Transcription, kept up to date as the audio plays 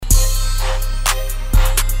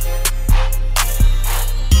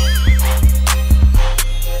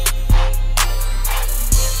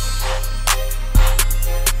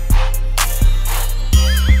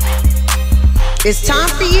It's time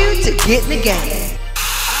for you to get in the game.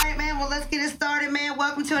 All right, man. Well, let's get it started, man.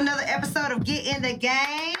 Welcome to another episode of Get in the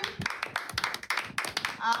Game.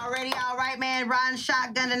 Already all right, man. Riding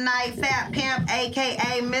shotgun tonight. Fat Pimp,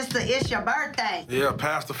 a.k.a. Mr. It's Your Birthday. Yeah,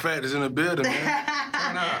 Pastor Fat is in the building,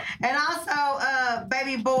 man. And also,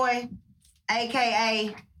 Baby Boy,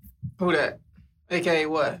 a.k.a. Who that? A.K.A.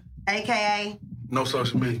 what? A.k.a. No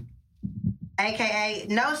social media. A.k.a.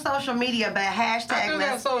 no social media, but hashtag. I do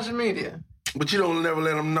have social media. But you don't never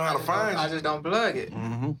let them know how to find I you. just don't plug it.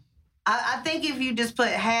 Mm-hmm. I think if you just put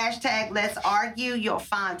hashtag let's argue, you'll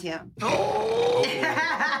find him. Oh. Man,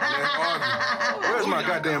 where's my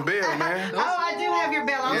goddamn bell, man? Oh, I do have your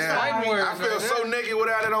bell. I'm sorry. I feel so naked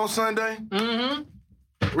without it on Sunday.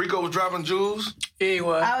 Mm-hmm. Rico was dropping jewels. He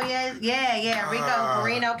was. Oh, yeah. Rico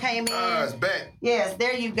Barrino came in. It's back. Yes,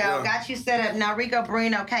 there you go. Yeah. Got you set up. Now, Rico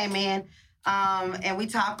Barrino came in, and we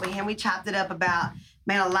talked with him. We chopped it up about,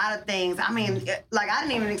 man, a lot of things. I mean, like, I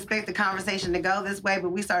didn't even expect the conversation to go this way,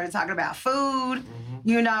 but we started talking about food,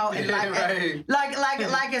 you know, and Right.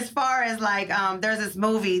 like as far as, like, there's this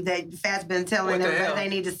movie that Fat's been telling What the everybody hell? they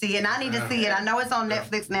need to see, and I need to see it. I know it's on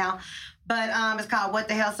Netflix now. But it's called What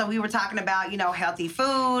the Hell? So we were talking about, you know, healthy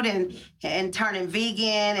food and turning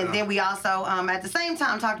vegan. And then we also, at the same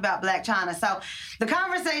time, talked about Black China. So the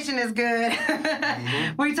conversation is good.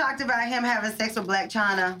 We talked about him having sex with Black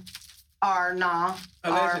China or no,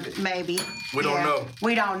 Allegedly. or maybe. We don't know.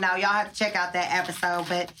 We don't know. Y'all have to check out that episode.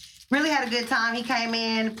 But really had a good time. He came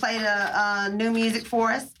in, played new music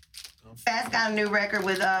for us. Fat's got a new record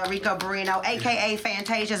with Rico Barrino, a.k.a.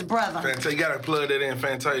 Fantasia's brother. You gotta plug that in,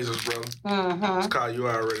 Fantasia's, bro. It's called You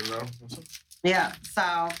Already Know. Yeah,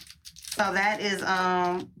 so that is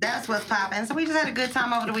that's what's popping. So we just had a good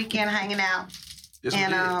time over the weekend hanging out Yes, we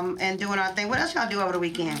did. and doing our thing. What else y'all do over the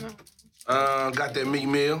weekend? Got that meat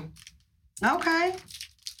meal. Okay.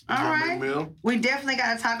 All right. Meat meal. We definitely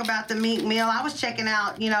got to talk about the meat meal. I was checking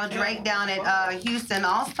out, you know, Drake down at Houston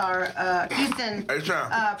Houston Hey,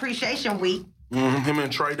 John. Appreciation Week. Him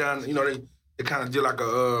and Trey down, you know, they kind of did like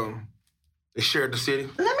they shared the city.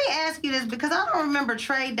 Let me ask you this because I don't remember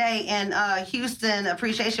Trade Day and Houston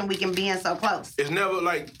Appreciation Weekend being so close. It's never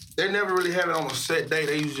like, they never really have it on a set day.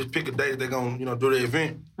 They usually just pick a day that they're going to, you know, do the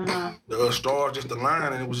event. The stars just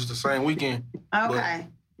aligned and it was just the same weekend. Okay. But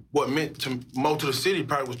what meant to most of the city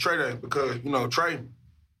probably was Trey Day because, you know, Trey,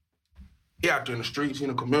 he out there in the streets, in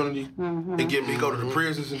the community. He go to the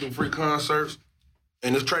prisons and do free concerts.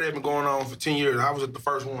 And this Trey Day been going on for 10 years. I was at the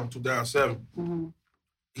first one in 2007.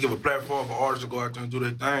 He give a platform for artists to go out there and do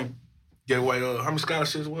their thing. Get away, how many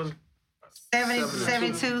scholarships was it? 70,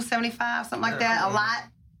 72, 75, something like that. A lot.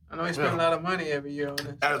 I know he spent a lot of money every year on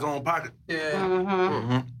this. Out of his own pocket.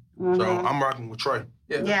 Yeah. So I'm rocking with Trey.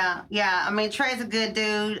 Yeah. I mean, Trey's a good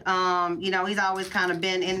dude. You know, he's always kind of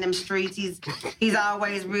been in them streets. He's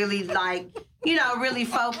always really like, you know, really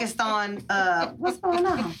focused on what's going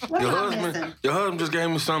on? What am I missing? Your husband just gave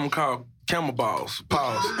me something called camel balls.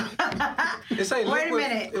 Pause. Wait a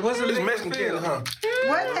minute. It wasn't It's liquid Mexican feel. candy, huh?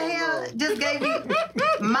 What the hell just gave you?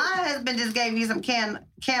 My husband just gave you some camel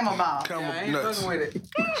balls. Camel Yeah, I ain't nuts. fucking with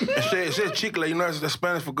it. It said chicle, you know, that's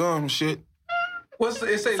Spanish for gum and shit.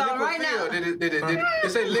 It say So liquid right feel. now- Did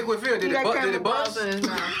it say liquid feel? Did it buzz?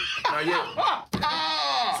 Not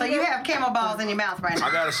yet. So you have camel balls in your mouth right now.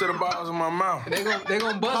 I got a set of balls in my mouth. They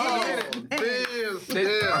gonna buzz in a minute.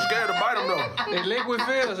 I'm scared to bite them though. They liquid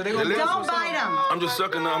feel, so they gonna buzz. Don't bite them. I'm just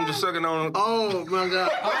sucking on. Oh my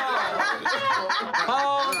God!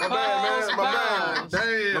 My bad,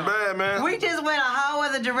 man. My bad, man. We just went a whole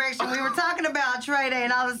other direction. We were talking about Trey Day,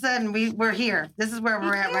 and all of a sudden we're here. This is where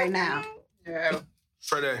we're at right now. Yeah.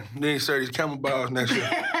 Trey Day, they ain't serve these camel balls next year.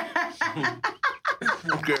 I'm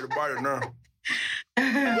scared to bite it now.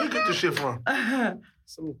 Where you get this shit from?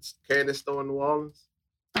 Some candy store in New Orleans.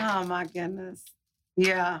 Oh my goodness.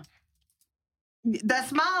 Yeah. That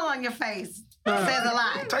smile on your face says a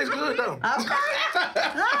lot. Tastes good though. Okay. All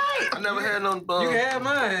right. I never had no. You can have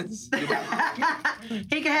mine.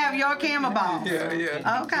 He can have your camel balls.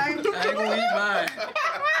 Yeah. Okay. I ain't gonna eat mine.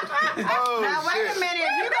 Oh, Now wait a shit. minute.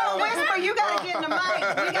 If you gonna whisper, you gotta get in the mic.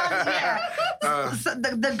 We gotta, so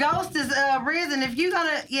the ghost is risen. If you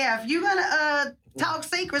gonna talk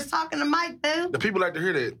secrets, talking to Mike, dude. The people like to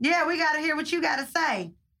hear that. Yeah, we gotta hear what you gotta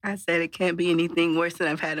say. I said it can't be anything worse than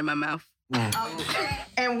I've had in my mouth.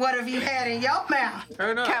 And what have you had in your mouth?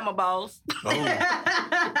 Turn up. Camel balls. Oh,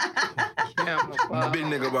 big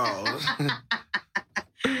nigga balls.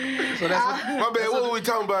 So that's what, My bad, what were we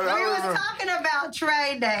talking about? I We don't was know. talking about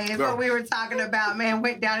trade days. Yeah. What we were talking about, man,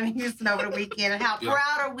 went down in Houston over the weekend, and how Yeah.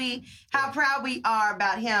 proud we are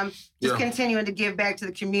about him just Yeah. continuing to give back to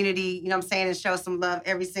the community. You know what I'm saying, and show some love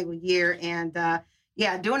every single year, and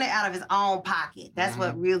doing it out of his own pocket. That's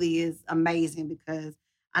what really is amazing, because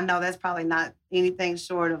I know that's probably not anything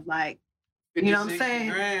short of like, you know what I'm 50, saying?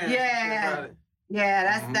 60 grand. Yeah. Shit, probably.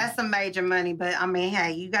 Yeah, that's some major money. But I mean,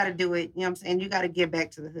 hey, you got to do it. You know what I'm saying? You got to give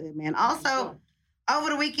back to the hood, man. Also, over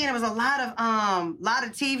the weekend, it was a lot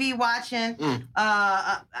of TV watching.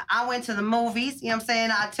 I went to the movies. You know what I'm saying?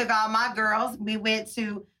 I took all my girls. We went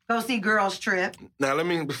to go see Girls Trip. Now,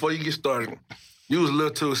 before you get started, you was a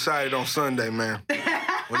little too excited on Sunday, man.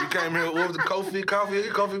 When you came here, what was the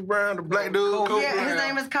Kofi Brown, the black dude? Kofi Yeah, Brown? his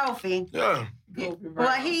name is Kofi. Yeah.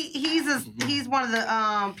 Well, he's one of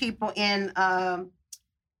the people in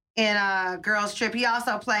Girls Trip. He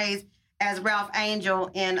also plays as Ralph Angel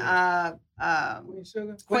in Queen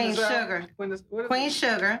Sugar. Queen Sugar. What is Queen it?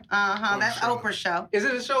 Sugar. That's Sugar. Oprah's show. Is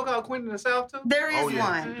it a show called Queen in the South too? There is Oh,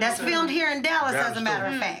 yeah. one that's filmed here in Dallas, as a matter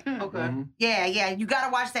of fact. Okay. Mm-hmm. Yeah, you got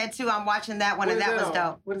to watch that too. I'm watching that one, What and is that was on?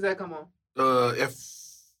 dope. What does that come on?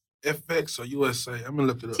 FX or USA. I'm gonna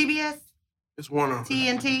look it up. TBS, It's one of them.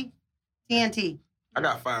 TNT. I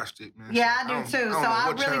got Fire Stick, man. Yeah, I do don't- too. don't So know I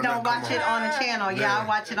what really channel don't that watch come it on the channel. Yeah, I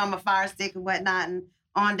watch it on my Fire Stick and whatnot, and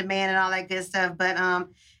on demand and all that good stuff. But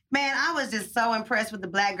man, I was just so impressed with the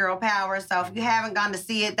Black Girl Power. So if you haven't gone to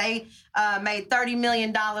see it, they made $30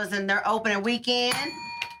 million in their opening weekend.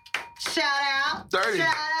 Shout out. 30. Shout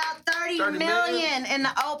out. 30 30 million in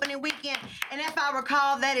the opening weekend. And if I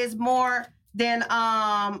recall, that is more than,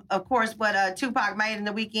 of course, what Tupac made in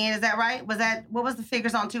the weekend. Is that right? What was the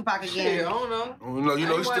figures on Tupac again? Shit, I don't know. Oh, no, you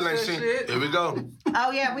know, I you still ain't ain't watched seen that shit. Here we go.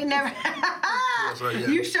 Oh, yeah, we never. right, yeah.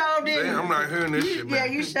 You sure didn't. Man, I'm not hearing this shit, man. Yeah,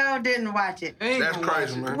 you sure didn't watch it. I ain't That's gonna watch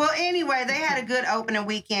crazy, it. man. Well, anyway, they had a good opening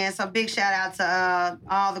weekend. So big shout out to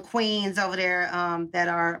all the queens over there that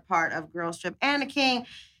are part of Girls Trip and the King.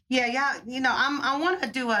 Yeah, y'all. You know, I want to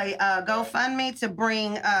do a GoFundMe to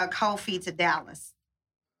bring Kofi to Dallas.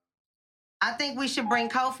 I think we should bring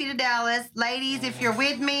Kofi to Dallas, ladies. If you're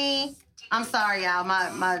with me, I'm sorry, y'all. My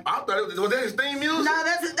I thought was that his theme music? no,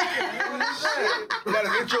 that's We got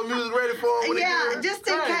his intro music ready for him when he yeah. get here? Just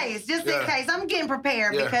in case, Yeah. in case. I'm getting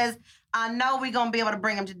prepared Yeah. because I know we're gonna be able to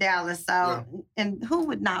bring him to Dallas. So, and who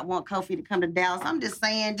would not want Kofi to come to Dallas? I'm just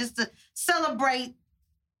saying, just to celebrate,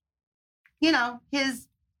 you know, his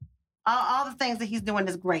all the things that he's doing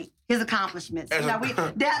is great. His accomplishments. You know,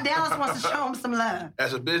 Dallas wants to show him some love.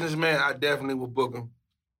 As a businessman, I definitely would book him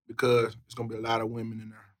because it's gonna be a lot of women in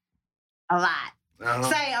there. A lot.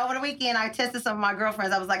 Uh-huh. Say over the weekend, I tested some of my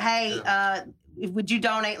girlfriends. I was like, "Hey, would you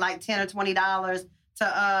donate like $10 or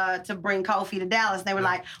 $20 to bring Kofi to Dallas?" And they were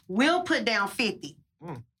like, "We'll put down 50."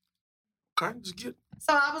 Okay, just get.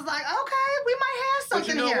 So I was like, "Okay, we might have But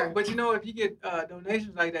something you know, here." but you know, if you get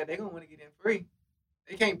donations like that, they're gonna want to get in free.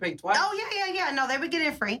 They can't pay twice. Oh yeah. No, they would get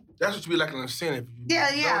in free. That's what you be like an incentive. You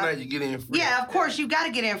Yeah. donate, you get in free. Yeah, of course you got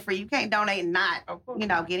to get in free. You can't donate and not, Of course.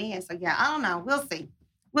 get in. So yeah, I don't know. We'll see.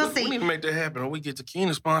 We'll We see. need to make that happen, or we get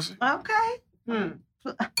Takina sponsor. Okay. Hmm.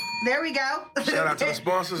 There we go. Shout out to the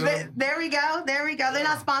sponsors. There we go. They're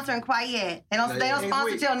not sponsoring quite yet. They don't Next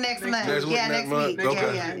sponsor week. till next month. Next week, Yeah, next next month. week.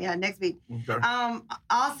 Okay. Yeah, next week. Okay.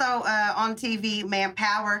 Also on TV, man,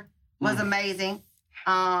 Power was amazing.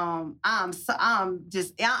 I'm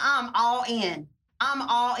all in. I'm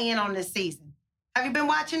all in on this season. Have you been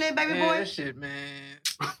watching it, baby Man, boy? that shit, man.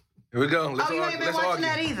 Here we go. Let's Oh, you argue. ain't been Let's watching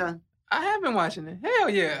argue. that either. I have been watching it. Hell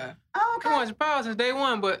yeah. Oh, I've been okay. watching Power since day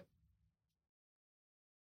one, but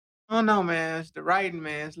I don't know, man. It's the writing,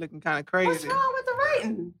 man. It's looking kind of What's crazy. wrong with the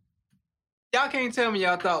writing? Y'all can't tell me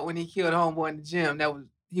y'all thought when he killed homeboy in the gym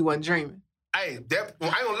he wasn't dreaming. Hey, I ain't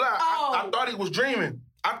gonna lie. I thought he was dreaming.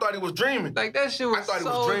 I thought he was dreaming. Like that shit was I thought he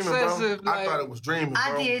so was dreaming, excessive. bro. Like, I thought it was dreaming, bro.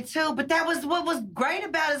 I did too, but that was what was great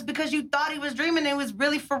about it is because you thought he was dreaming and it was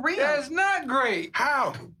really for real. that's not great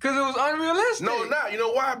How? because it was unrealistic. No, not. You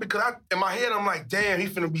know why? Because in my head, I'm like, damn, he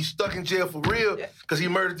finna be stuck in jail for real because he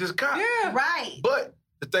murdered this cop. Yeah, Right. But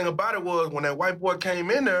the thing about it was when that white boy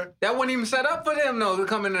came in there, that wasn't even set up for them though to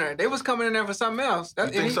come in there. They was coming in there for something else. You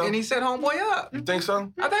think so? And he set homeboy up. you think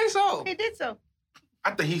so? I think so. He did so.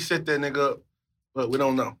 I think he set that nigga up, but we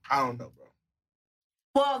don't know. I don't know, bro.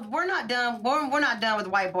 Well, we're not done. We're not done with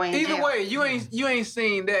White Boy in Either jail. way, you ain't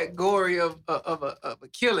seen that gory of a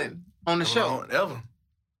killing on the show. Ever.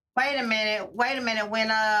 Wait a minute.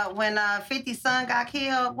 When 50 Son got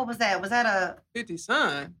killed, what was that? Was that a 50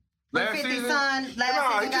 Son. When Last 50 season? son Nah, he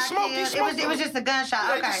got just smoked, he killed. smoked It was just a gunshot. Yeah,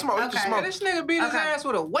 he Okay. just smoked, he just okay. smoked. This nigga beat his Okay. ass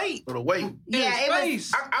with a weight. For the weight. Yeah, his it was.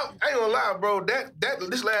 face. I ain't gonna lie, bro.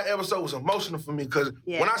 This last episode was emotional for me because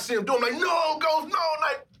Yeah. when I see him do, I'm like, no, Ghost, no,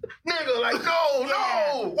 like, nigga, like, no, Yeah.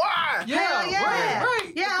 no, why? Yeah, Hell yeah.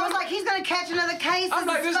 right. Yeah, I was like, he's gonna catch another case. I'm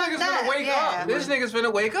like, this nigga's finna wake up. This nigga's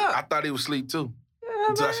finna wake I up. thought he was asleep too. Yeah,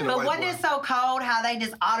 Until I seen the But white wasn't boy. it so cold how they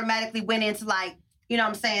just automatically went into like, you know what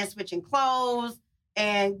I'm saying, switching clothes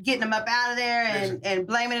and getting them up out of there and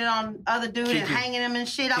blaming it on other dude and Kiki. hanging him and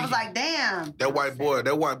shit. I was Kiki. like, damn. That white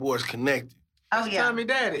boy is connected. Oh, yeah. Tommy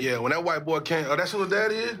Daddy. Yeah, when that white boy came, oh, that's who his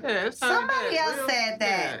daddy is? Yeah, it's Tommy Somebody Daddy. else Real? said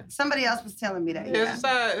that. Yeah. Somebody else was telling me that.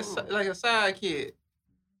 Yeah, it's like a side kid.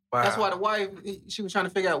 Wow. That's why the wife, she was trying to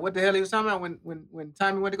figure out what the hell he was talking about when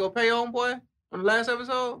Tommy went to go pay homeboy on the last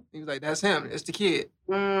episode. He was like, that's him. It's the kid.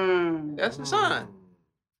 That's the son.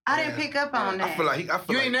 I didn't pick up on that. I feel like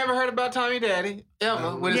You ain't never heard about Tommy Daddy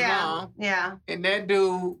ever with his yeah, mom. yeah. And that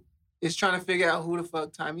dude is trying to figure out who the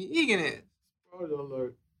fuck Tommy Egan is. Spoiler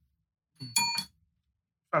alert.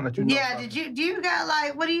 I'll let you know Yeah, about do you got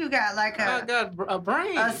like, what do you got? Like I got a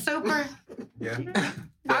brain. a super? it. Yeah.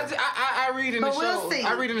 I read in the But we'll show. see.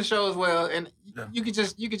 I read in the show as well, and Yeah. you could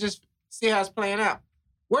just see how it's playing out.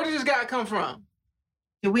 Where did this guy come from?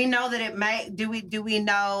 Do we know that it may, do we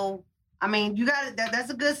know, I mean, you got that's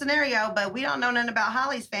a good scenario, but we don't know nothing about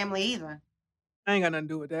Holly's family either. I ain't got nothing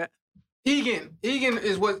to do with that. Egan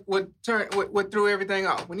is what threw everything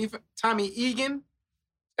off. Tommy Egan,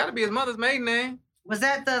 got to be his mother's maiden name. Was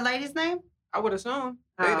that the lady's name? I would assume.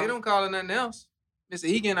 Oh. They don't call her nothing else. Miss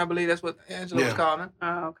Egan, I believe that's what Angela was Yeah. calling her.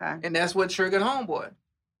 Oh, okay. And that's what triggered Homeboy.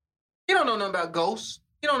 He don't know nothing about ghosts.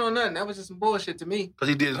 He don't know nothing. That was just some bullshit to me. Because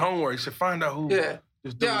he did his homework. He said, find out who Yeah.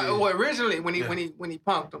 this dude Yeah, is. well, originally when he Yeah. when he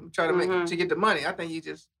punked him, tried to make Mhm. to get the money, I think he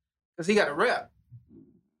just because he got a rep.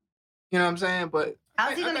 You know what I'm saying? But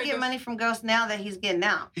How's he I gonna think get that's- money from Ghost now that he's getting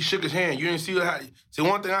out? He shook his hand. You didn't see how. See,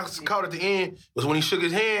 one thing I caught at the end was when he shook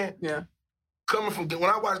his hand. Yeah. Coming from when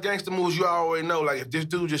I watch gangster movies, you already know like if this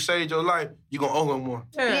dude just saved your life, you gonna owe him more.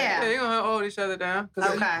 Yeah, you're gonna hold each other down.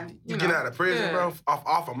 'Cause Okay. You get out of prison, yeah. bro,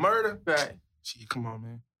 off of murder. Right. Shit, come on,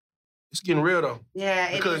 man. It's getting real though. Yeah,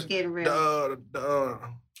 it Because is getting real. I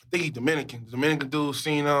think he's Dominican. The Dominican dude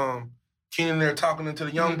seen Keenan there talking into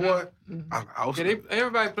the young Mhm. boy. Mhm. I was, Yeah,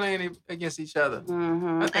 everybody playing against each other.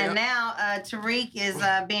 Mhm. I think And now Tariq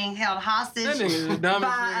is being held hostage That nigga is the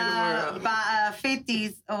dumbest nigga in the world. by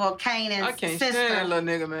 50's or Kanan's I can't sister. stand that little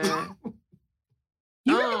nigga, man.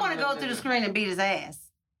 You really Oh, want to go that through the nigga. screen and beat his ass?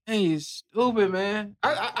 He's stupid, man.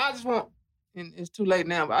 I just want, and it's too late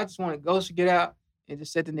now, but I just want Ghost to get out and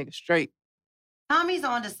just set the nigga straight Tommy's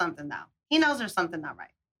on to something though. He knows there's something not right.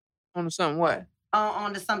 on something. What?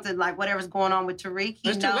 On to something like whatever's going on with Tariq. He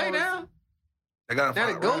It's too knows. late now. they got Now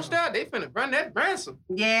the Ghost out, they finna run that ransom.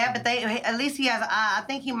 Yeah, but at least he has an eye. I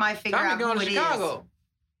think he might figure Tommy out going who to it Chicago. is.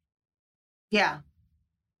 Yeah.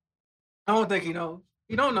 I don't think he knows.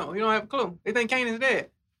 He don't know. He don't have a clue. They think Kanan's dead.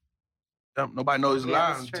 Nobody knows he's Yeah,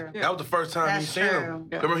 alive. that's true. That was the first time he That's seen him. true.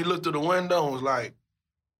 Yeah. Remember he looked through the window and was like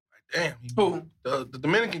damn. Who? The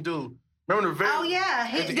Dominican dude. Remember the very Oh yeah.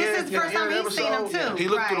 at the This end- is the first at the time end he's of the seen him episode, too. He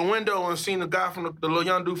looked right. through the window and seen the guy from the little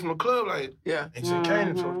young dude from the club, like, Yeah. and seen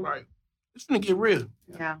Kanan. So it's like, it's gonna get real.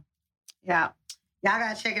 Yeah. Yeah. Y'all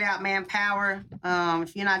gotta check it out, man. Power.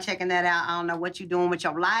 If you're not checking that out, I don't know what you're doing with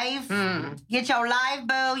your life. Get your life,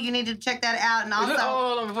 boo. You need to check that out. And also,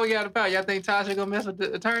 Hold on before you get out of power. Y'all think Tasha gonna mess with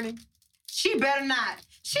the attorney? she better not.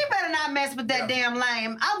 She better not mess with that damn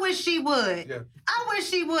lame. I wish she would. Yeah. I wish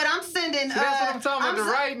she would. I'm sending. See, that's what I'm talking about. The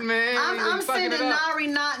writing, man. I'm They fucking sending it up. Nari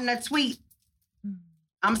Naughton a tweet.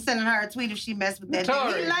 I'm sending her a tweet if she messed with that.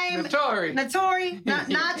 Notori. He lame. Notori. Notori.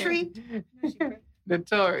 Natri.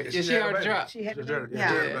 Notori. Yeah, she had a already baby. dropped. She had a baby.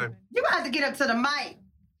 Yeah. You have to get up to the mic.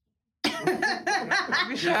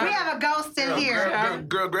 We have a ghost in here.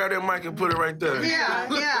 Girl, grab that mic and put it right there.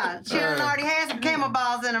 Yeah. She done already had some camel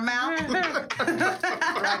balls in her mouth.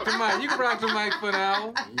 Rock the mic. You can rock the mic for an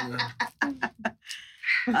hour.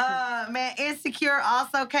 Man, Insecure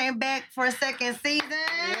also came back for a second season.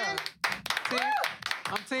 Yeah.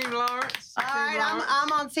 I'm Team Lawrence. All right,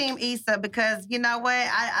 I'm on Team Issa because you know what?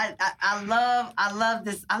 I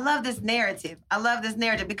love this narrative. I love this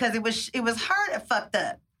narrative because it was her that fucked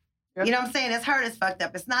up. Yep. You know what I'm saying? It's her that's fucked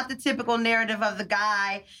up. It's not the typical narrative of the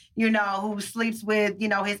guy, you know, who sleeps with, you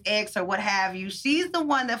know, his ex or what have you. She's the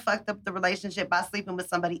one that fucked up the relationship by sleeping with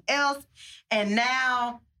somebody else. And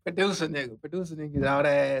now, Producer nigga, all that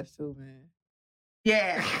ass too, man.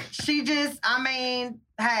 yeah, she just, I mean,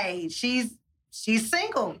 hey, she's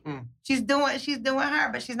single. Mm. She's doing her,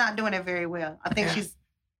 but she's not doing it very well. I think she's,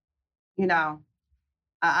 you know,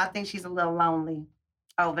 I think she's a little lonely.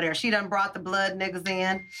 over there. She done brought the blood niggas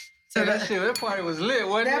in. So that party was lit,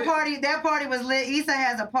 wasn't it? That party was lit. Issa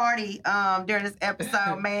has a party during this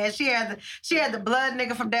episode, man. She had the blood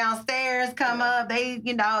nigga from downstairs come up. They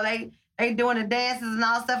doing the dances and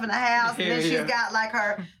all stuff in the house. And then she's got like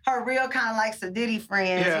her real kind of like Sadiddy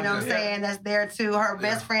friends, you know what I'm saying, that's there too. Her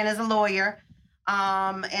best friend is a lawyer.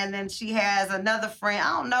 And then she has another friend.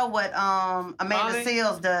 I don't know what Amanda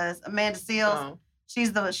Seales does. Amanda Seales.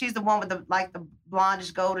 She's the one with the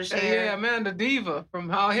blondish goldish hair. Yeah, Amanda Diva from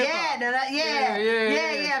How Hip Hop. Yeah.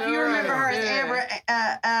 If you remember her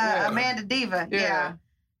as Amanda Diva.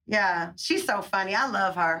 Yeah. She's so funny. I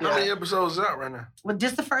love her. How many episodes is out right now? Well,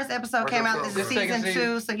 just the first episode came out. This is season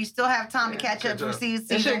 2, so you still have time to catch up from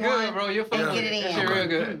season 1. Shit good, bro. You're and get it in. Shit real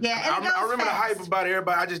good. Yeah, and I remember the hype about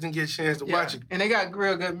everybody. I just didn't get a chance to watch it. And they got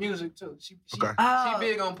real good music too. She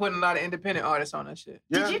big on putting a lot of independent artists on that shit.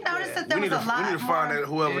 Did you notice that there was a lot more? We need to find that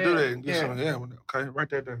whoever do that. Okay, write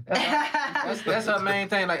that down. That's her main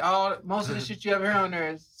thing. Like most of the shit you ever hear on there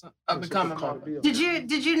is up and coming. Did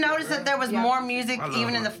you notice that there was more music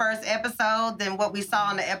even in the first episode than what we saw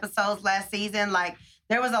in the episodes last season? Like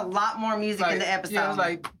there was a lot more music in the episode. Yeah, it was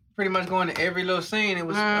like pretty much going to every little scene. It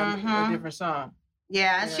was a different song.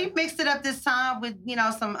 Yeah, and she mixed it up this time with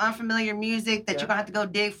some unfamiliar music that you're gonna have to go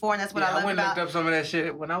dig for, and that's what I love about. I went and looked up some of that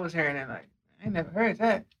shit when I was hearing it. Like I ain't never heard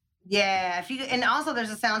that. Yeah, and also there's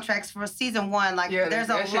the soundtracks for season 1. Like there's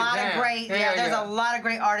a lot of great a lot of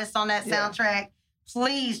great artists on that soundtrack.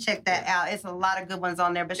 Please check that out. It's a lot of good ones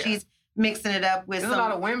on there, but she's mixing it up with There's a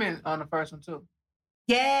lot of women on the first one too.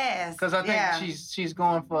 Yes. Because I think she's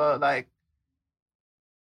going for like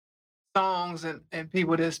songs and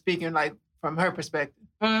people that's speaking like from her perspective.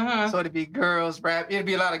 Mm-hmm. So it'd be girls rap. It'd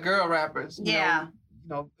be a lot of girl rappers. You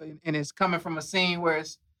know, and it's coming from a scene where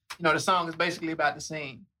it's the song is basically about the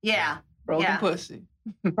scene. Yeah. Broken pussy.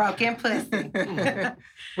 Broken pussy.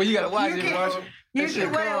 Well, you gotta watch it, bro.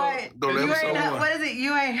 Wait. You ain't. What is it?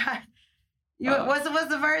 You ain't. What's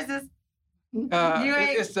the verses?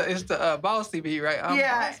 It's the Bossy beat, right?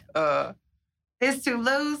 It's too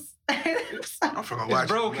loose. I'm fucking watching.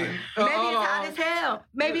 It's broken. Maybe it's hot as hell.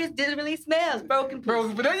 Maybe it didn't really smells. Broken.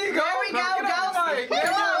 But there you go. There we go,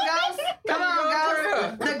 Ghost. Come on,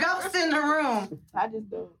 Ghost. The ghost in the room. I just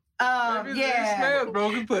don't. It smells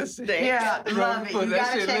broken pussy. Yeah, love it. You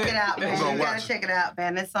gotta check it out, man. You gotta check it out,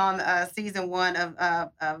 man. It's on season 1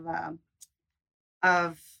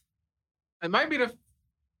 of. It might be the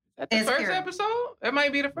first episode? It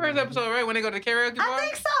might be the first episode, right? When they go to the karaoke bar? I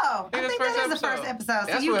think so. I think that is the first episode.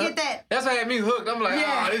 So you get that. That's what had me hooked. I'm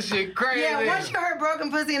like, this shit crazy. Yeah, once you heard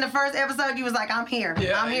Broken Pussy in the first episode, you was like, I'm here.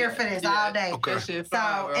 I'm here for this all day. Okay. That shit so,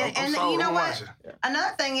 fine, and you know what?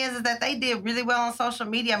 Another thing is that they did really well on social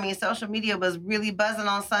media. I mean, social media was really buzzing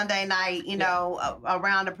on Sunday night,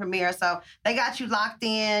 around the premiere. So they got you locked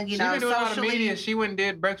in, She been doing a lot of media. She went and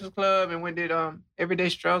did Breakfast Club and went and did Everyday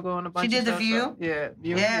Struggle and a bunch of stuff. She did The View? So,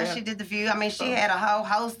 yeah, she did The View. I mean, she had a whole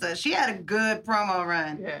host of, she had a good promo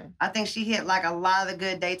run. Yeah. I think she hit like a lot of the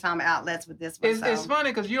good daytime outlets with this one. It's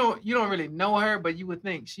funny because you don't really know her, but you would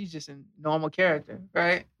think she's just a normal character,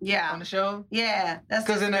 right? Yeah. On the show? Yeah. That's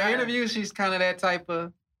because in the interview, she's kind of that type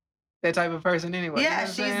of person anyway. Yeah,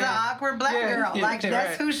 she's the awkward black girl. Like,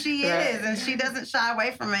 that's who she is, and she doesn't shy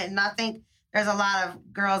away from it. And I think there's a lot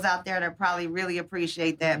of girls out there that probably really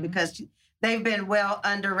appreciate that because they've been well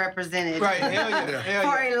underrepresented. Right, hell yeah.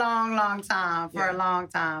 For a long, long time. For a long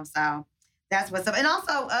time. So that's what's up. And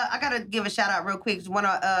also, I got to give a shout out real quick. One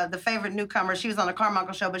of the favorite newcomers. She was on the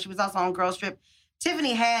Carmichael show, but she was also on Girls Trip.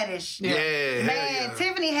 Tiffany Haddish. Yeah. Man,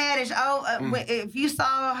 Tiffany Haddish. If you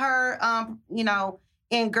saw her,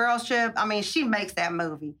 in Girls Trip, I mean, she makes that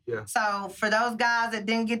movie. Yeah. So for those guys that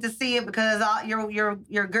didn't get to see it because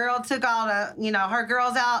your girl took all the, her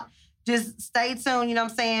girls out, just stay tuned, you know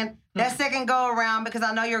what I'm saying? That second go around, because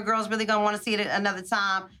I know your girl's really gonna want to see it another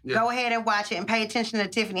time. Yeah. Go ahead and watch it and pay attention to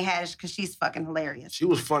Tiffany Haddish because she's fucking hilarious. She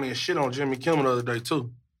was funny as shit on Jimmy Kimmel the other day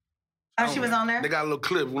too. Oh, she was on there? They got a little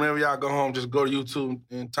clip. Whenever y'all go home, just go to YouTube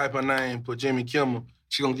and type her name, put Jimmy Kimmel.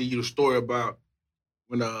 She gonna give you the story about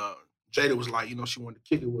when Jada was like, she wanted to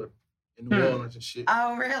kick it with her in New Orleans and shit.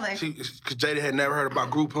 Oh, really? Because Jada had never heard about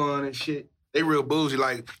Groupon and shit. They real bougie.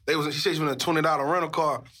 Like, she said she was in a $20 rental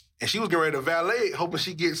car, and she was getting ready to valet, hoping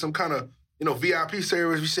she get some kind of, VIP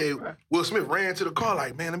service. We said, Will Smith ran to the car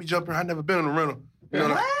like, man, let me jump in. I've never been in a rental.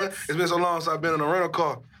 What? It's been so long since I've been in a rental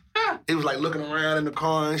car. He was like looking around in the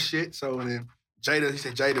car and shit. So then he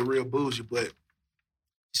said Jada real bougie, but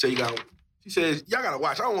she said y'all gotta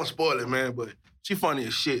watch. I don't want to spoil it, man, but She funny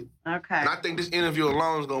as shit. Okay. And I think this interview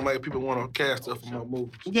alone is gonna make people want to cast her for more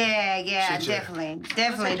movies. Yeah, Shit, yeah.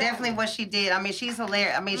 definitely what she did. I mean, she's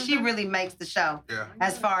hilarious. I mean, she really makes the show. Yeah.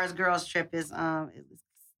 As far as Girls Trip is I'm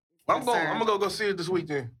gonna go see it this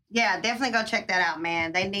weekend. Yeah, definitely go check that out,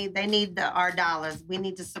 man. They need our dollars. We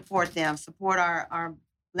need to support them. Support our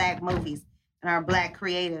Black movies and our Black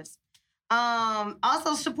creatives.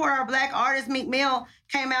 Also support our Black artists. Meek Mill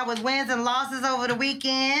came out with wins and losses over the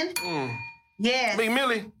weekend. Yes. Meek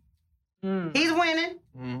Millie. He's winning.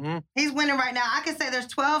 Mm-hmm. He's winning right now. I can say there's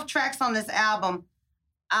 12 tracks on this album.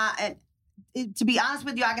 To be honest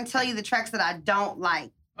with you, I can tell you the tracks that I don't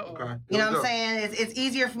like. Okay. You know what I'm saying? It's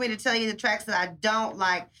easier for me to tell you the tracks that I don't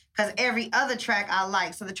like because every other track I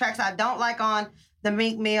like. So the tracks I don't like on the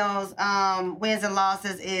Meek Mill's wins and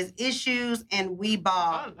losses is Issues and We Ball.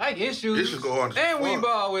 I like Issues. Issues go hard as And We fuck.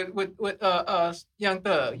 Ball with Young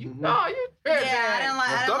Thug. You know, you Yeah, I didn't like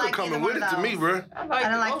Thugger either coming one with of it to those. me, bro. I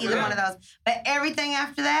don't like either one of those. But everything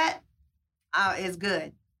after that is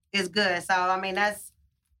good. It's good. So, I mean,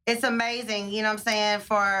 it's amazing, you know what I'm saying,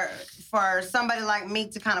 for somebody like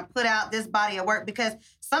Meek to kind of put out this body of work because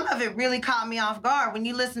some of it really caught me off guard. When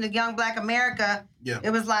you listen to Young Black America,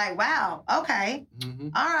 it was like, wow, okay,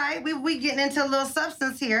 all right, we getting into a little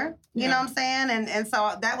substance here, you know what I'm saying? And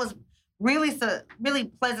so that was really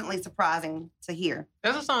pleasantly surprising to hear.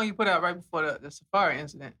 That's a song you put out right before the Safari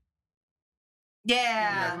incident.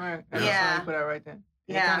 Yeah. That's a song you put out right there.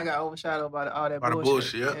 It kind of got overshadowed by all that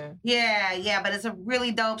bullshit. Yeah, but it's a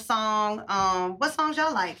really dope song. What songs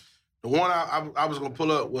y'all like? The one I was gonna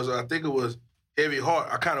pull up was I think it was Heavy Heart.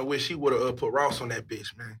 I kind of wish he would have put Ross on that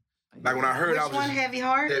bitch, man. Like when I heard, I was one, just, Heavy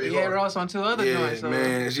Heart? He had Ross on two other joints. So,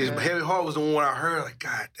 man. It's just Heavy Heart was the one I heard. Like,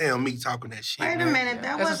 God damn, me talking that shit. Wait a minute,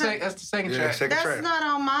 that's the second track. That's not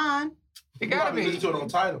on mine. It gotta be. Listen to it on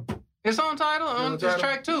Tidal. It's on Tidal. On this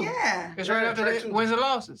track 2. Yeah. It's right after the wins and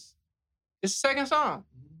losses. It's the second song.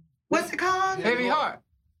 What's it called? Heavy Heart.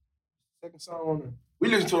 Second song on there. We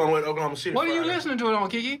listen to it on Oklahoma City. What are you listening to it on,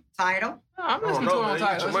 Kiki? Tidal. No, I'm listening to it on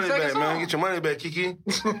Tidal. Get your money back, man. Get your money back, Kiki.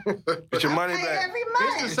 Get your money back. Every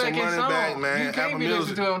month. It's the second song. Back, man. You can't be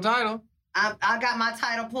listening to it on Tidal. I got my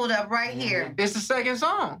Tidal pulled up right here. It's the second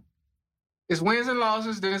song. It's wins and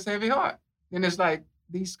losses, then it's Heavy Heart. Then it's like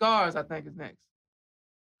These Scars, I think, is next.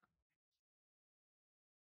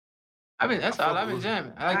 That's all I've been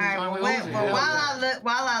jamming. I like this one with Uzi.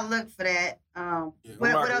 While I look for that,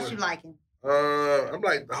 what else you liking? I'm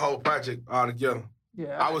like the whole project all together.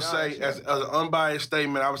 Yeah, I would say, as an unbiased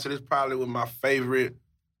statement, I would say this probably was my favorite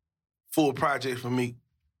full project for me.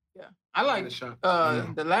 Yeah, I like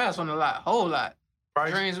the last one a lot, whole lot.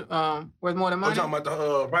 Price? Dreams Worth More Than Money. I'm talking about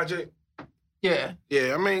the project. Yeah.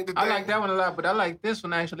 Yeah, I mean, I like that one a lot, but I like this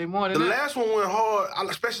one actually more than the that. last one went hard,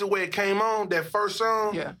 especially the way it came on, that first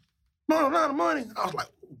song. Yeah. Not a lot of money. I was like,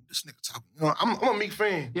 ooh, this nigga talking. You know, I'm a Meek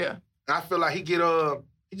fan. Yeah. And I feel like he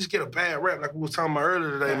just get a bad rap, like we was talking about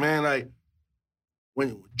earlier today, man. Like,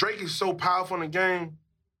 when Drake is so powerful in the game,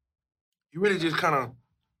 he really just kind of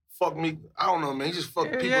fuck me. I don't know, man. He just fuck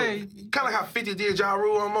people. Yeah. Kind of how 50 did Ja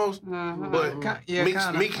Rule almost. But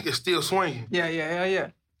Meek is still swinging. Yeah.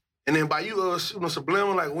 And then by you,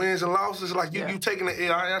 subliminal, like wins and losses, like you taking the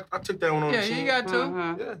L. I took that one on the chin. Yeah, you got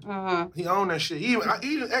to. He owned that shit. He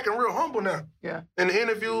acting real humble now. Yeah. In the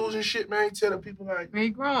interviews and shit, man, he telling people like... He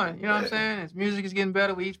growing, you know what I'm saying? His music is getting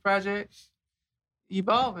better with each project.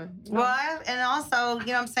 Evolving. You know? Well, and also,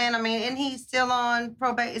 you know what I'm saying? I mean, and he's still on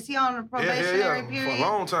probation. Is he on a probationary period? For a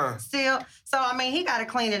long time. Still. So, I mean, he got to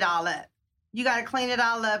clean it all up. You got to clean it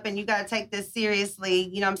all up, and you got to take this seriously.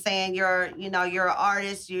 You know what I'm saying? You're an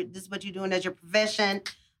artist. This is what you're doing as your profession.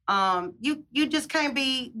 You just can't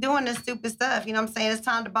be doing this stupid stuff. You know what I'm saying? It's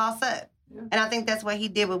time to boss up. Yeah. And I think that's what he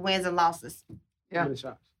did with wins and losses. Yeah.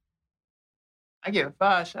 I give it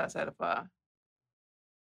 5 shots out of 5.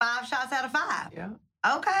 5 shots out of 5? Yeah.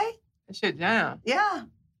 Okay. That shit jam. Yeah.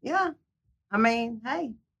 I mean,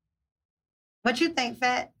 hey. What you think,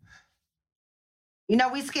 Fat? You know,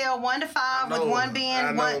 we scale 1 to 5, with 1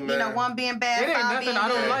 being one being bad. It ain't 5 nothing being I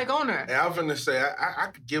don't good. like on there. And I was finna say, I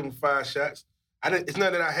could give him 5 shots. It's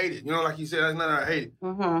not that I hate it. You know, like you said, it's not that I hate it.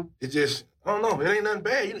 Mm-hmm. It's just, I don't know. It ain't nothing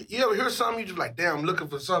bad. You ever hear something, you just like, damn, I'm looking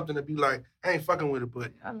for something to be like, I ain't fucking with it,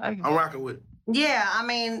 but I like it. I'm rocking with it. Yeah, I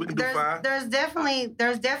mean, We can do 5. there's definitely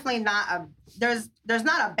not a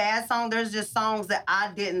bad song. There's just songs that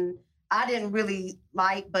I didn't really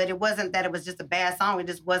like, but it wasn't that it was just a bad song. It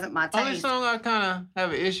just wasn't my taste. Only song I kind of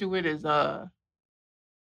have an issue with is Ball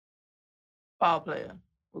Player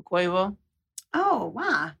with Quavo. Oh,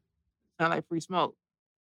 why? Sound like Free Smoke.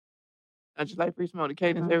 I just like Free Smoke. The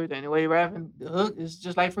cadence, everything. The way he rapping, the hook is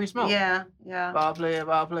just like Free Smoke. Yeah. Ball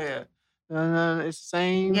Player. It's the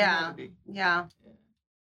same. Melody. Yeah.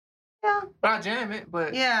 But I jam it,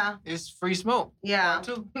 but it's free smoke. Yeah.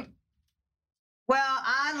 Too. Well,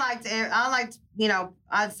 I liked,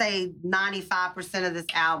 I'd say 95% of this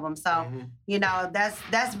album. So,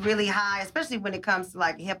 that's really high, especially when it comes to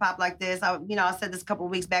like hip hop like this. I said this a couple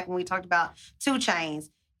of weeks back when we talked about 2 Chainz.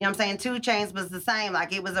 You know what I'm saying? 2 Chainz was the same.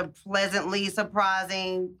 Like, it was a pleasantly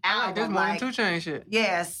surprising album. I like this more than 2 Chainz shit.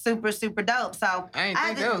 Yeah, super, super dope. So I didn't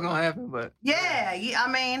think that was gonna happen, but yeah.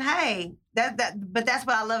 I mean, hey, but that's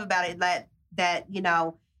what I love about it. That you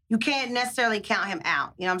can't necessarily count him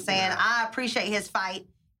out. You know what I'm saying? Yeah. I appreciate his fight.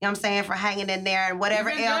 You know what I'm saying, for hanging in there and whatever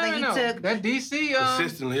L that he took. That DC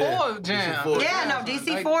 4 jam.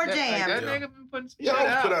 DC 4 jam. That nigga been putting some shit out.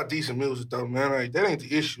 always put out decent music though, man. Like, that ain't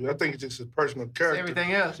the issue. I think it's just his personal character.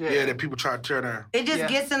 Everything else, that people try to tear down. It just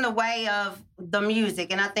gets in the way of the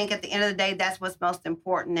music. And I think at the end of the day, that's what's most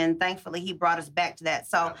important. And thankfully, he brought us back to that.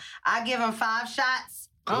 So I give him 5 shots.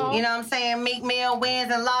 Cool. You know what I'm saying? Meek Mill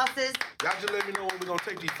wins and losses. Y'all just let me know when we're going to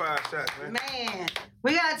take these 5 shots, man. Man,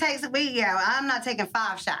 we got to take some. I'm not taking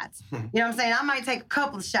 5 shots. You know what I'm saying? I might take a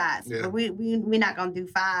couple of shots, but we're not going to do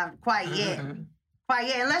 5 quite yet.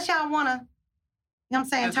 Unless y'all want to, you know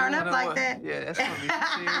what I'm saying, turn up like that. Yeah, that's going to be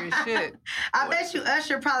serious shit. I bet you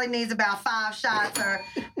Usher probably needs about 5 shots, or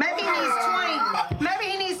maybe he needs 20. Maybe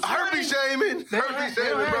he needs 20. Herpes shaming. Herpes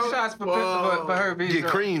shaming, bro. Shots for herpes. Get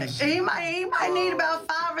creams. He might need about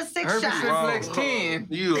 5 or 6 herpes shots. Herpes simplex 10.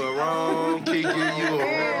 You are wrong, Kiki. You are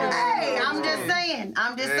wrong. Hey, I'm just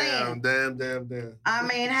saying. Damn. I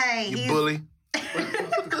mean, hey. You bully.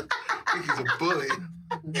 Kiki's a bully.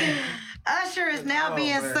 Usher is now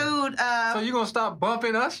being sued. So you gonna stop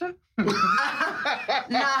bumping Usher? No,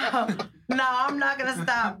 I'm not gonna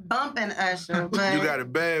stop bumping Usher. But You Got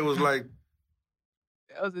It Bad was like.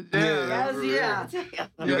 That was a jam. Yeah.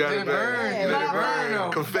 You got it bad. Let it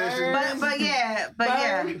burn. Confession. But yeah.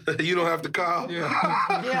 You don't have to call.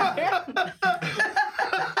 Yeah.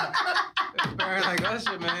 Burn like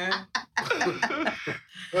Usher, man.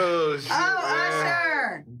 Oh, shit.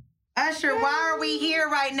 Usher. Usher, why are we here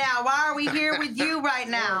right now? Why are we here with you right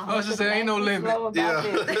now? Usher said, ain't no limit. Yeah.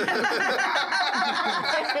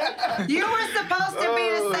 You were supposed to be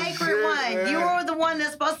the sacred one. Man. You were the one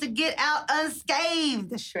that's supposed to get out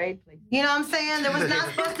unscathed. Straight, please. You know what I'm saying? There was not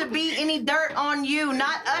supposed to be any dirt on you,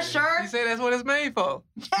 not Usher. He said that's what it's made for.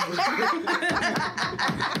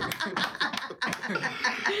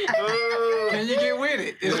 Can you get with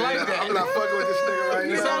it? It's like that. I'm not fucking with this nigga right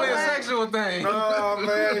now. It's only a sexual thing. Oh, man,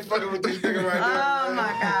 I ain't fucking with this nigga right now. Oh,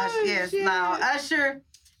 my gosh, yes. No, Usher,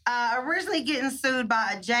 originally getting sued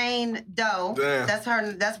by a Jane Doe.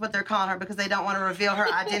 Damn. That's what they're calling her because they don't want to reveal her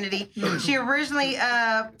identity. She originally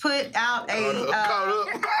put out a... Caught up.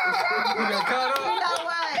 You got caught up? You know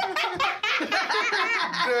what?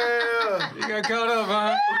 Damn. You got caught up,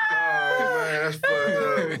 huh? Oh, man, that's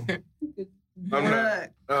fucked up.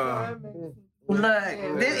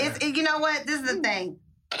 You know what? This is the thing.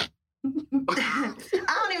 I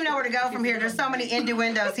don't even know where to go from here. There's so many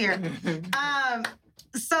innuendos here.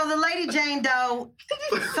 So the lady Jane Doe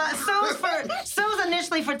sues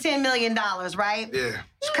initially for $10 million, right? Yeah.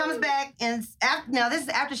 She comes back and now this is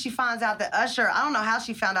after she finds out that Usher, I don't know how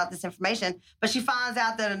she found out this information, but she finds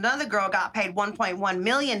out that another girl got paid $1.1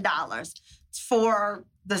 million for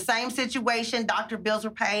the same situation. Doctor bills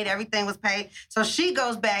were paid, everything was paid. So she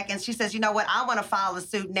goes back and she says, you know what, I want to file a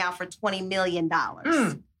suit now for $20 million.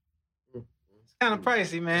 It's kind of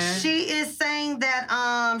pricey, man. She is saying that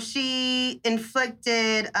she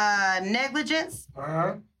inflicted negligence,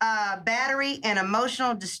 battery, and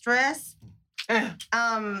emotional distress. That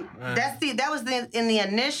was in the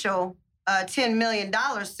initial $10 million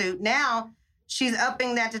suit. Now she's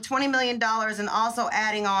upping that to $20 million and also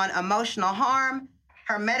adding on emotional harm,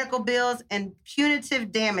 her medical bills, and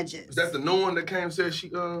punitive damages. Is that the new one that came and said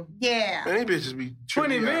she, Yeah. Man, these bitches be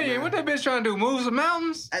 20 million? Out, what that bitch trying to do? Move some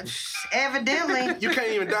mountains? Evidently. You can't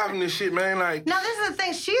even die from this shit, man. Like, no, this is the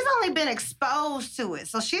thing. She's only been exposed to it,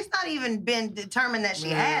 so she's not even been determined that she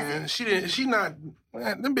has it. She not,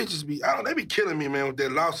 man, them bitches be, they be killing me, man, with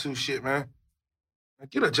that lawsuit shit, man. Like,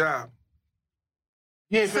 get a job.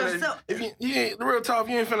 You ain't finna, the real talk,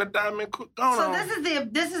 if you ain't finna die, man, go on. So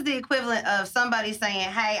this is the equivalent of somebody saying,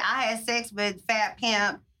 hey, I had sex with Fat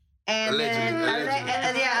Pimp, and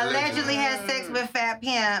allegedly had sex with Fat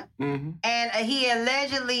Pimp, and he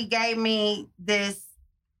allegedly gave me this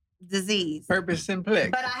disease. Herpes simplex.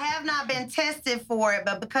 But I have not been tested for it,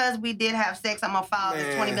 but because we did have sex, I'm gonna file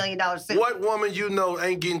this $20 million suit. What woman you know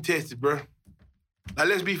ain't getting tested, bro? Like,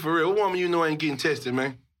 let's be for real. What woman you know ain't getting tested,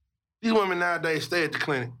 man? These women nowadays stay at the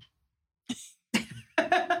clinic.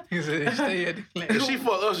 He said, stay at the clinic. If she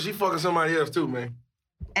fuck us, she fucking somebody else too, man.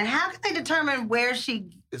 And how can they determine where she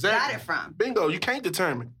got it from? Bingo, you can't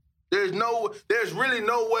determine. There's really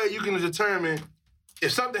no way you can determine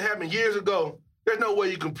if something happened years ago. There's no way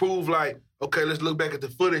you can prove like, okay, let's look back at the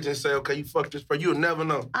footage and say, okay, you fucked this person. You'll never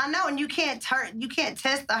know. I know, and you can't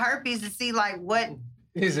test the herpes to see like what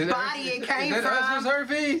body it came from. That's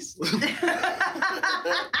herpes.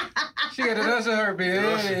 She got an Usher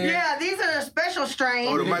herpes. Yeah, these are the special strains.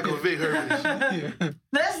 Oh, the Michael Vick herpes.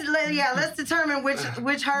 Let's determine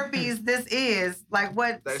which herpes this is. Like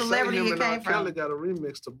what They celebrity say him it and came R. Kelly from. got a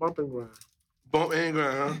remix to Bump and Grind. Bump and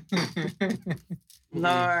grind, huh?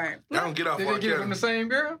 Lord. I don't get off Did R. they get it Kelly. from the same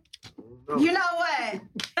girl? No. You know what?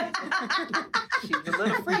 She's a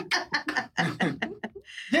little freak.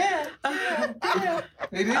 Yeah.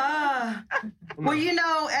 They did? Well, you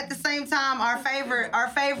know, at the same time, our favorite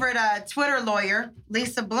Twitter lawyer,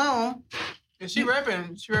 Lisa Bloom. She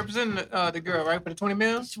representing the girl, right? For the 20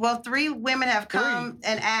 mil? Well, 3 women have come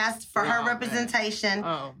and asked for her Oh, representation.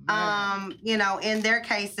 Oh, man. You know, in their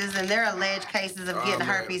cases and their alleged cases of getting man.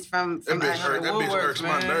 herpes from That bitch Usher. irks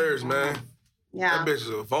my man. nerves, man. Yeah, That bitch is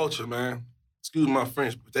a vulture, man. Excuse my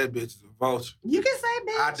French, but that bitch is a vulture. you can say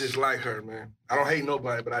bitch. I dislike her, man. I don't hate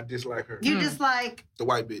nobody, but I dislike her. You just like The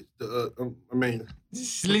white bitch.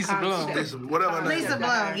 Lisa Bloom. Lisa, whatever her name Lisa is.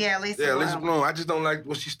 Bloom. Yeah, Lisa Yeah, Bloom. Lisa Bloom. I just don't like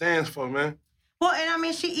what she stands for, man. Well, and I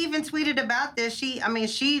mean, she even tweeted about this. She you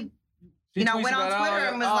know, tweets went on about Twitter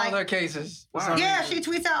and was all like, her cases. Wow. yeah, she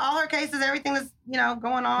tweets out all her cases, everything that's, you know,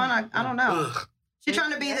 going on. I don't know. Ugh. She's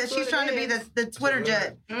trying to be the Twitter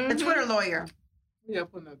judge, the Twitter lawyer, Yeah,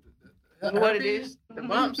 putting up What it is? the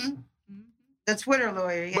bumps. the Twitter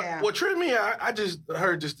lawyer. Yeah. But what tripped me out, I just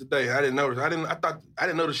heard this today. I didn't notice. I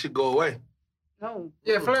didn't know this shit go away. No.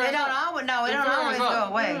 Yeah, It flares don't up. always no. It don't flares always go up.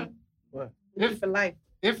 away. With you for life.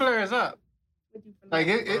 It flares up. With you for Like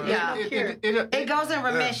life. It goes in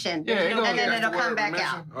remission, Yeah, it goes- and then That's it'll the come word, back remission?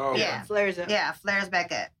 out. Oh, Yeah. Flares up. Yeah, flares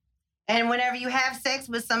back up. And whenever you have sex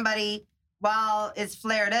with somebody while it's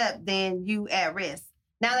flared up, then you at risk.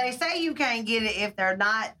 Now they say you can't get it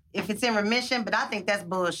if it's in remission, but I think that's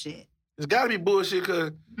bullshit. It's got to be bullshit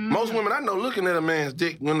because most women I know looking at a man's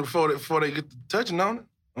dick before they get to touching on it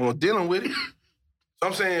or dealing with it. So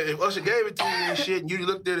I'm saying if Usher gave it to you and shit, and you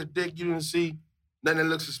looked at his dick, you didn't see nothing that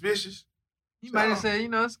looked suspicious. You might have said, you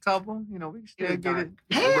know, it's a couple. You know, we can still get it.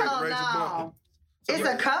 Hell Raise a no. bump. It's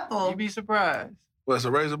a couple. You'd be surprised. Well, it's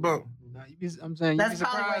a razor bump. No, I'm saying you'd be That's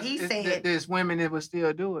probably what surprised he if said. there's women that would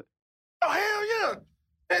still do it. Oh, hell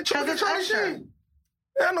yeah. And Charlie it's Usher. shit.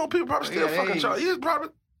 Yeah, I know people probably still Yeah, fucking AIDS. Charlie. He's probably,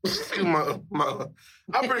 excuse my,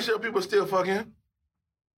 I'm pretty sure people still fucking.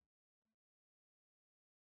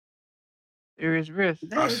 There is risk.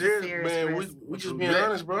 That Oh, is a serious, serious man. risk. We just being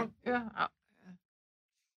honest, bro. Yeah.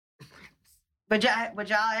 Would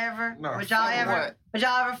y'all ever? No, Would y'all fuck ever? what? Would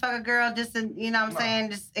y'all ever fuck a girl just to, you know what I'm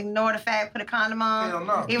saying, just ignore the fact, put a condom on, Hell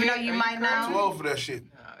no. even though you might Too know? old for that shit.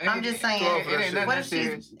 I'm just saying. Too old for that It ain't shit. nothing What that if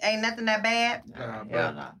serious. she's ain't nothing that bad? Nah, Hell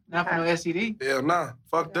bro. no. Not for no STD. Hell nah.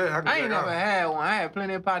 Fuck that. I ain't jack never off. had one. I had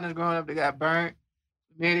plenty of partners growing up that got burnt,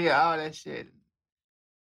 media, all that shit.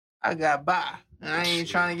 I got by. And I ain't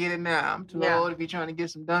trying to get it now. I'm too Yeah. old to be trying to get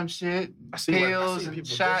some dumb shit, I see pills people and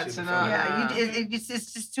do shots shit and before. all. Yeah, Nah.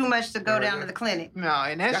 it's just too much to go Yeah, down yeah. to the clinic. No,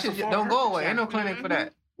 and that That's shit a form don't of go herpes, away. Ain't no yeah. clinic for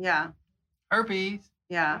that. Yeah, Herpes,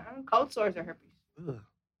 yeah. Cold sores are herpes. Ugh.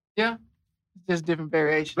 it's just different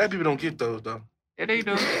variations. Black people don't get those though. Yeah, they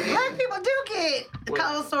do. Black people do get the What?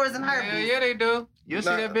 cold sores and herpes. Yeah, yeah, they do. You'll see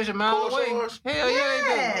Nah, that bitch a mile cold away. sores? Hell yeah,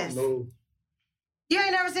 Yes. No. You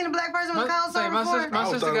ain't never seen a black person with a cold sore my before? sister, my I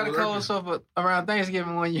was sister talking got a with cold herpes. sore for around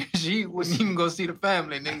Thanksgiving one year. She wouldn't even go see the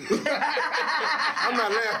family, nigga. I'm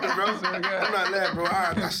not laughing, bro. I'm not laughing,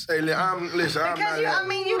 bro. Listen, I'm Because not you, I laughing.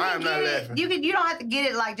 mean, you I'm can not get it. laughing. You don't have to get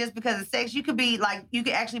it like just because of sex. You could be like, you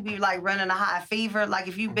could actually be like running a high fever, like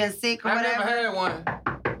if you've been sick or I whatever. never had one,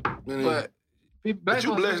 but people, black But you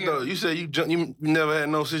folks blessed get- though. You said you never had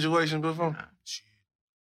no situation before? Nah. Shit.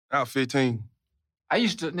 I was 15. I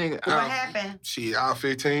used to, nigga. What Nah. happened? Shit, I was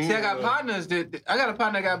 15. See, I got partners I got a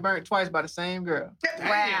partner that got burnt twice by the same girl.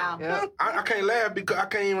 Wow. Yeah. I can't laugh because I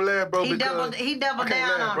can't even laugh, bro. He because doubled I can't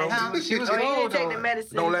down laugh, on bro. it, huh? She was Oh, you cold didn't take though. the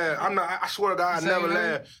medicine. Don't laugh. I swear to God, I Same never thing?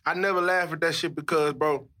 laugh. I never laugh at that shit because,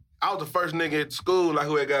 bro, I was the first nigga at school like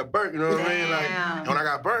who had got burnt. You know what I mean? Like, Damn. and when I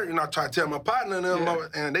got burnt, I tried to tell my partner and them, Yeah.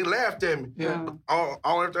 and they laughed at me. Yeah. All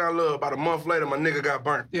everything I love. About a month later, my nigga got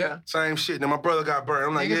burnt. Yeah. Same shit. Then my brother got burnt.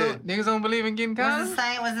 I'm like, Niggas don't believe in getting Was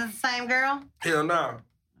condoms? it the same girl? hell nah.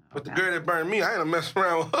 But the girl that burned me, I ain't mess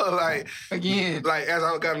around with her Again. like as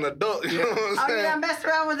I got an adult. You know what I'm Oh, you saying? done messed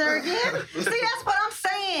around with her again? See, that's what I'm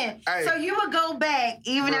saying. Hey, So you would go back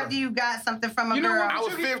even Bruh. after you got something from a You know girl. what? I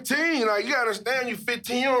was 15. Like, you gotta understand, you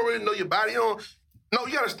 15, you don't really know your body. No, you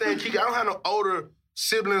gotta understand, Kiki, I don't have no older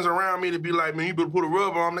siblings around me to be like, man, you better put a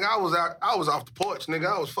rub on. Nigga, I was off the porch, nigga.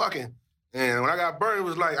 I was fucking. And when I got burned, it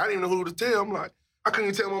was like, I didn't even know who to tell. I'm like, I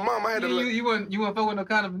couldn't even tell my mom. I had to You wouldn't fuck with no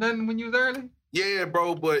kind of nothing when you was early? Yeah,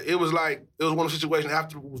 bro, but it was like, it was one of the situations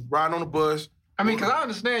after we was riding on the bus. I mean, because I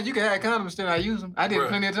understand you can have condoms, still not use them. I did Bruh,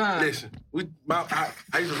 plenty of times. Listen,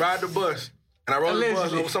 I used to ride the bus. And I rode the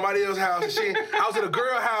bus over somebody else's house and shit. I was at a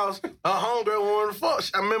girl house, her homegirl wanted to fuck.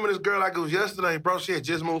 I remember this girl like it was yesterday, bro. She had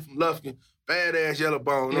just moved from Lufkin. Bad-ass yellow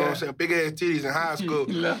bone, you know what I'm saying? Big-ass titties in high school.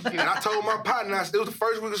 And I told my partner, it was the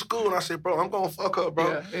first week of school, and I said, bro, I'm gonna fuck her,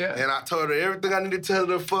 bro. Yeah. And I told her everything I needed to tell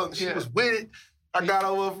her to fuck. She was with it. I got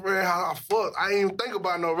over for her house, I fucked. I didn't even think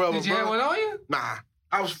about no rubber, Did you have one on you? Nah.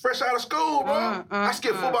 I was fresh out of school, bro. I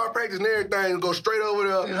skipped football practice and everything and go straight over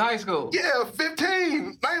there. In high school? Yeah,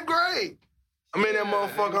 15, 9th grade. I'm in that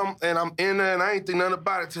motherfucker, I'm in there, and I ain't think nothing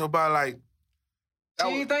about it till about like... She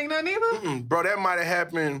ain't think nothing either? Bro, that might have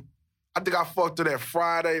happened... I think I fucked her that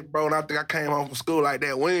Friday, bro, and I think I came home from school like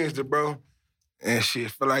that Wednesday, bro. And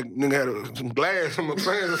shit, feel like nigga had some glass in my pants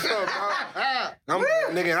or something, bro.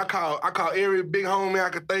 Nigga, I called every big homie I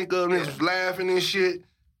could think of, niggas was laughing and shit.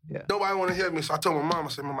 Yeah. Nobody want to help me, so I told my mom, I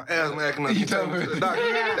said, my asthma acting up. You She told told me me. to the doctor.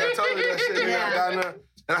 They told me that shit, nigga, I got nothing.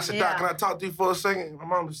 And I said, Doc, Yeah. can I talk to you for a second? My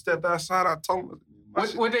mom just stepped outside, I told her.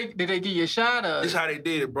 Did they give you a shot or? This how they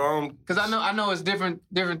did it, bro. Because I know it's different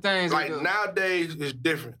things. Like they do. nowadays, it's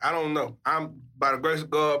different. I don't know. I'm by the grace of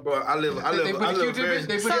God, bro. I live They put the very. Q-tip in?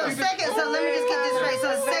 They So put let me just get this straight.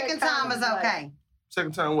 So the second time was okay.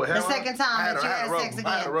 Second time what? The second time that you had sex I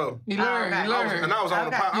had a again. rub. You learned. okay. You learned. And I was on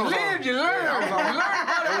the Okay. pot. You lived. You learned. Yeah, I was on You learned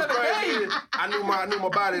about It it was the other day. crazy. I knew my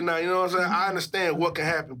body now, you know what I'm saying? I understand what can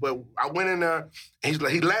happen, but I went in there and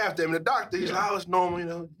he laughed at me. The doctor, he's like, oh, it's normal, you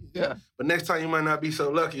know. Yeah. But next time you might not be so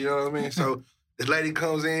lucky, you know what I mean? So this lady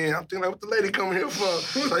comes in, I'm thinking like, what the lady coming here for?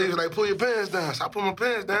 So he was like, pull your pants down. So I put my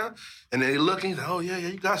pants down, and then he looked, and he's like, oh yeah,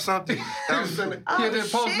 you got something. And I was sitting there, He had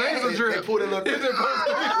that post-nasal drip. they pulled it up. They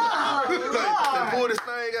pulled this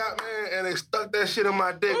thing out, man, and they stuck that shit on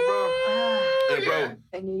my dick, bro. And bro,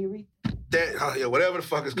 And then you read. whatever the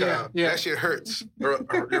fuck it's called, Yeah. that shit hurts.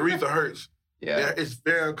 The urethra hurts. Yeah. It's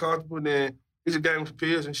very uncomfortable. Then he just gave me some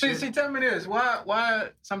pills and shit. See, tell me this. Why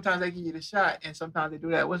sometimes they give you the shot and sometimes they do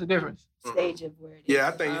that? What's the difference? Stage of where it is. Yeah,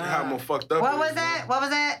 I think how more fucked up. What it was is, that? man. What was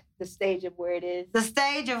that? The stage of where it is. The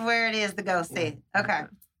stage of where it is to go sit. Okay.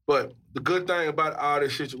 But the good thing about all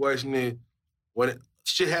this situation is when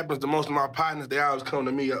shit happens to most of my partners, they always come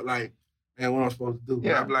to me up like, man, what am I supposed to do?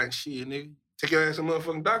 Yeah. I'm like, shit, nigga, take your ass to a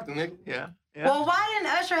motherfucking doctor, nigga. Yeah. Well, why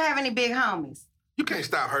didn't Usher have any big homies? You can't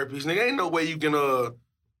stop herpes, nigga. Ain't no way you can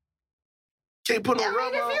can't put no I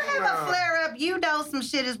rubber mean, if you on. have a flare up, you know some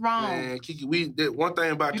shit is wrong. Man, Kiki, we did one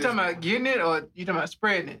thing about You this. talking about getting it or you talking about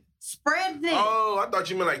spreading it? Spreading it. Oh, I thought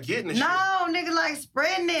you meant like getting the shit. No, nigga, like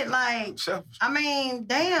spreading it. Like, Selfish. I mean,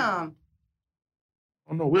 damn.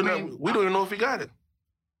 Oh no, we don't even know if he got it.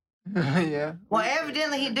 Yeah. Well,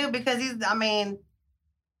 evidently he do because he's, I mean,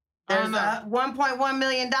 I there's don't know. $1.1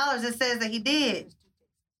 million that says that he did.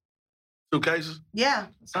 2 cases. Yeah.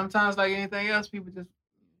 Sometimes, like anything else, people just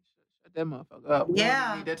shut that motherfucker up. We Yeah.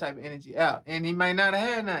 don't need that type of energy out. And he might not have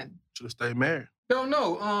had nothing. Should have stayed married. Don't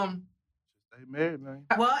know. Stay married, man.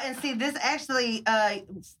 Well, and see, this actually,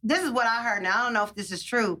 this is what I heard. Now, I don't know if this is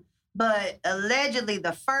true, but allegedly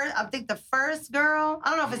the first girl, I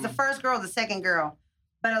don't know if it's the first girl or the second girl,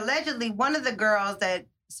 but allegedly one of the girls that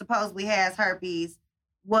supposedly has herpes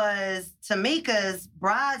was Tamika's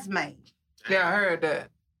bridesmaid. Yeah, I heard that.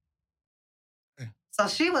 So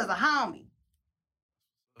she was a homie.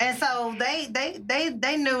 And so they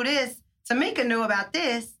knew this. Tamika knew about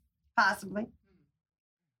this, possibly.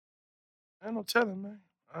 Ain't no telling, man.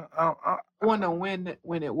 I I want to know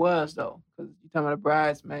when it was, though, because you're talking about a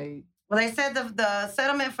bridesmaid. Well, they said the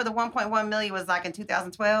settlement for the $1.1 million was like in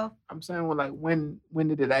 2012. I'm saying, well, like, when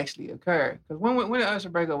did it actually occur? Because when did Usher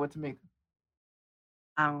break up with Tamika?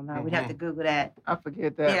 I don't know. We'd have to Google that. I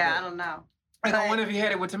forget that. Yeah, I don't know. Like, I But- wonder if he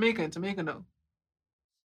had it with Tamika and Tamika knew.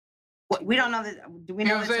 We don't know that. Do we You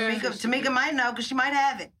know know that what I'm saying? Tamika might know because she might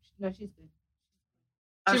have it. No, she's good.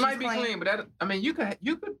 Oh, She she's might be clean, but that, I mean, you could.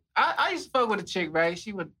 I used to fuck with a chick, right?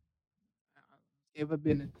 She would. Ever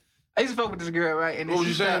been? I used to fuck with this girl, right? And then What was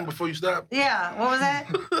you she saying stopped. before you stopped? Yeah. What was that?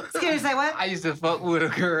 Excuse me. Say what? I used to fuck with a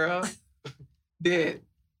girl that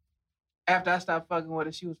after I stopped fucking with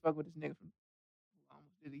her, she was fucking with this nigga from. I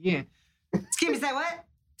almost did it again. Excuse me. Say what?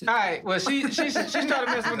 All right. Well, she started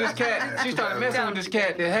messing with this cat. She started messing with this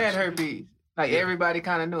cat that had herpes. Like everybody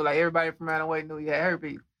kind of knew. Like everybody from around the way knew he had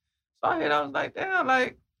herpes. So I was like, damn,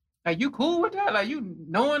 like Like, you cool with that? Like, you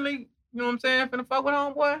knowingly, you know what I'm saying, finna fuck with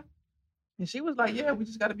homeboy? And she was like, yeah, we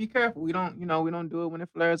just got to be careful. We don't do it when it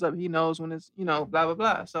flares up. He knows when it's, blah, blah,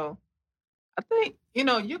 blah. So I think,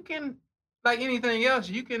 you can, like anything else,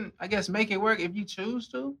 you can, I guess, make it work if you choose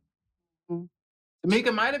to.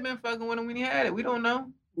 Tamika might have been fucking with him when he had it. We don't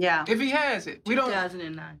know. Yeah. If he has it. We don't.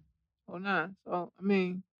 2009. Oh, nah. So, I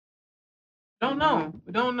mean, don't know.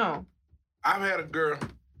 We don't know. I've had a girl,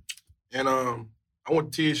 and I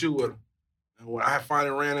went to TSU with her. And when I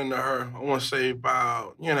finally ran into her, I want to say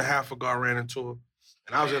about a year and a half ago, I ran into her.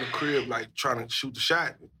 And I was at the crib, like, trying to shoot the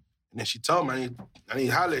shot. And then she told me, I need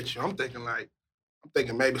to holler at you. I'm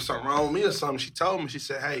thinking maybe something wrong with me or something. She told me, she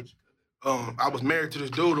said, hey, I was married to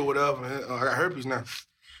this dude or whatever, and I got herpes now.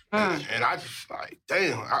 And I just like,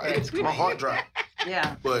 damn, my heart dropped.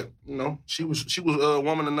 Yeah. But, she was a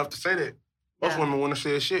woman enough to say that. Most women wouldn't have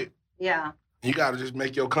said shit. Yeah. You got to just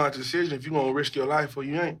make your conscious decision if you're going to risk your life or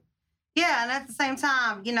you ain't. Yeah, and at the same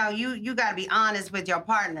time, you got to be honest with your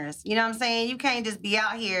partners. You know what I'm saying? You can't just be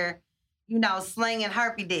out here, slinging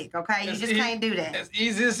herpy dick, okay? You just can't do that. That's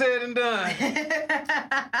easier said than done.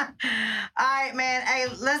 All right, man. Hey,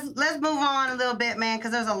 let's move on a little bit, man,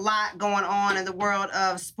 because there's a lot going on in the world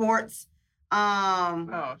of sports.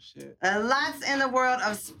 Oh, shit. Lots in the world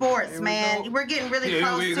of sports, man. We're getting really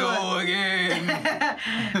close to Here we go again.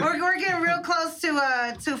 We're getting real close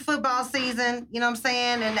to football season, you know what I'm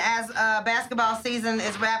saying? And as basketball season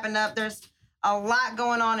is wrapping up, there's a lot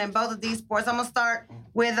going on in both of these sports. I'm going to start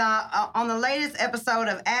with on the latest episode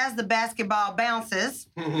of As the Basketball Bounces,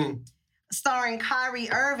 starring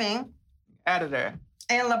Kyrie Irving. Out of there.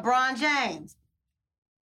 And LeBron James.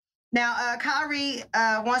 Now, Kyrie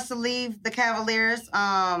wants to leave the Cavaliers.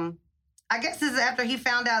 I guess this is after he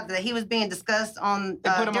found out that he was being discussed on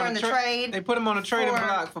during the trade. They put him on a trading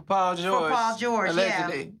block for Paul George. For Paul George,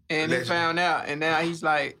 allegedly. Yeah. And he found out, and now he's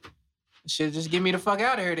like, "Shit, just get me the fuck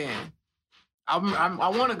out of here, then. I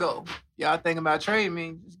want to go. Y'all thinking about trading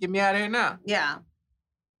me? Just get me out of here now." Yeah.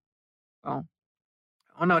 Oh,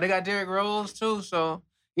 I don't know. They got Derrick Rose too, so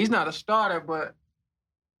he's not a starter, but.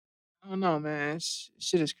 I don't know, man.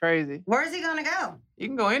 Shit is crazy. Where is he gonna go? He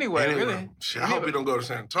can go anywhere, really. Shit, I hope he don't go to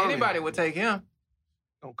San Antonio. Anybody would take him.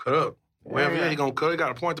 Don't cut up. Wherever he gonna cut, he got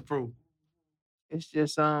a point to prove. It's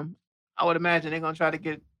just I would imagine they're gonna try to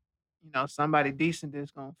get, somebody decent that's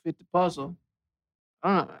gonna fit the puzzle.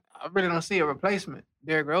 I don't know. I really don't see a replacement.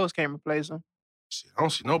 Derrick Rose can't replace him. Shit, I don't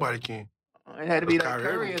see nobody can. It had to be like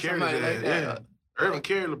Curry or somebody like that. Yeah. Irving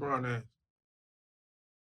carried LeBron ass.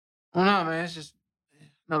 I don't know, man. It's just.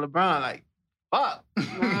 No, LeBron, like, fuck. You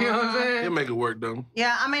know what I'm saying? He'll make it work, though.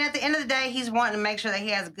 Yeah, I mean, at the end of the day, he's wanting to make sure that he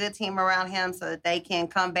has a good team around him so that they can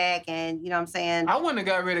come back and, you know what I'm saying? I wouldn't have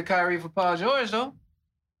got rid of Kyrie for Paul George, though.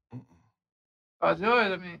 Paul George,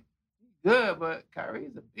 I mean, he's good, but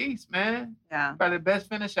Kyrie's a beast, man. Yeah. Probably the best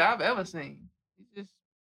finisher I've ever seen. He's just,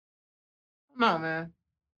 I don't know, man.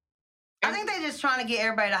 I think they're just trying to get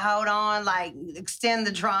everybody to hold on, like, extend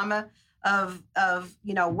the drama of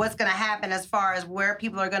what's going to happen as far as where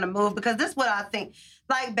people are going to move, because this is what I think.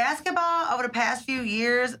 Like, basketball over the past few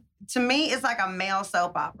years, to me, it's like a male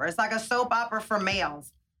soap opera. It's like a soap opera for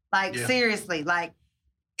males. Like, seriously, like,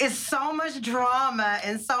 it's so much drama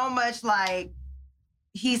and so much, like,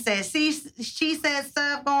 he said, she said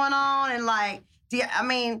stuff going on, and, like, I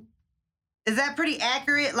mean, is that pretty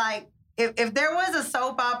accurate? Like, if there was a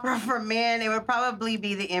soap opera for men, it would probably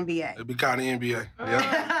be the NBA. It'd be kind of NBA.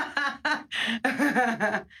 Yeah.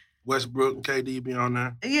 Westbrook and KD be on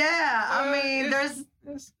there. Yeah, I mean, there's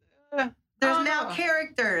now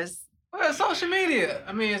characters. Well, social media.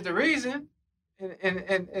 I mean, it's the reason,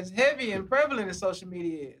 and as heavy and prevalent as social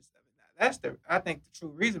media is. That's I think the true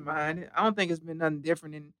reason behind it. I don't think it's been nothing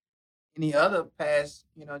different in any other past,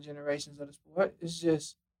 generations of the sport. It's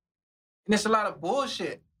just, and it's a lot of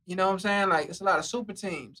bullshit. You know what I'm saying? Like, it's a lot of super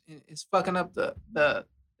teams. It's fucking up the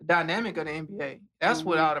dynamic of the NBA. That's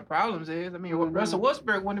what all the problems is. I mean, Russell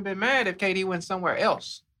Westbrook wouldn't have been mad if KD went somewhere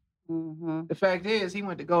else. The fact is, he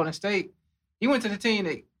went to Golden State. He went to the team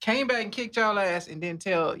that came back and kicked y'all ass and didn't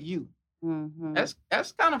tell you.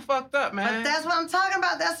 That's kind of fucked up, man. But that's what I'm talking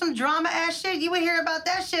about. That's some drama ass shit. You would hear about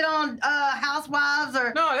that shit on Housewives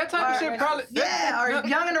or that type of shit probably. Or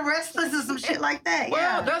Young and the Restless or some shit like that.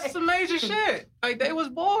 Well, that's some major shit. Like, they was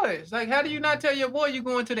boys. Like, how do you not tell your boy you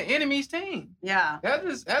going to the enemy's team? Yeah. That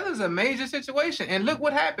is a major situation. And look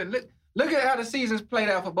what happened. Look at how the seasons played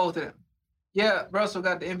out for both of them. Yeah, Russell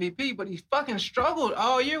got the MVP, but he fucking struggled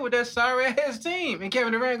all year with that sorry ass team. And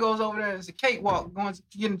Kevin Durant goes over there and it's a cakewalk going to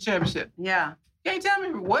get the championship. Yeah. Can't tell me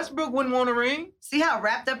Westbrook wouldn't want a ring. See how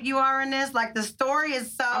wrapped up you are in this? Like, the story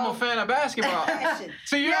is so... I'm a fan of basketball.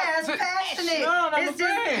 So it's passionate. No, I'm a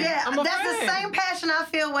fan. Yeah, I'm a that's fan. the same passion I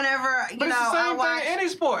feel whenever, But it's the same I watch thing in any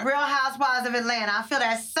sport. Real Housewives of Atlanta. I feel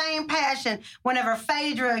that same passion whenever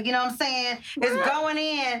Phaedra, you know what I'm saying, is going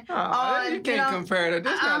in on... You can't compare that.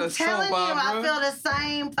 This not a soap opera. I'm telling you, I feel the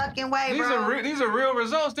same fucking way, bro. These are real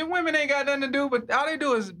results. Them women ain't got nothing to do, but all they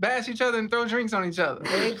do is bash each other and throw drinks on each other.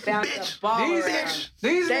 They bounce a ball around.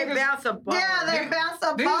 These They niggas, bounce a ball. Yeah, they bounce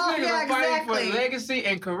a these ball. niggas Yeah, are fighting exactly. for legacy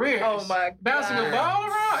and careers. Oh, my God. Bouncing a ball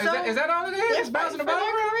around? So- is that all it is? They're It's bouncing the fighting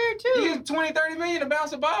ball for their around? career, too. You get 20, 30 million to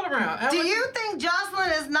bounce a ball around. How Do much- you think Jocelyn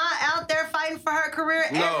is not out there fighting for her career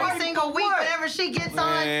No. every single week What? whenever she gets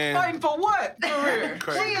Man. Fighting for what? Career.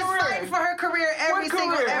 on? She is fighting for her career every What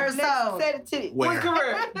single career? episode. Said it to you. Where? What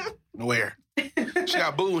career? Where? She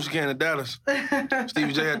got booed when she came to Dallas.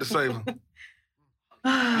 Stevie J had to save her.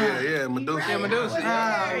 Yeah, Medusa. Yeah, Medusa.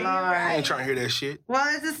 Oh, Lord. I ain't trying to hear that shit. Well,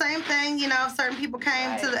 it's the same thing, if certain people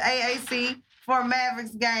came to the AAC for a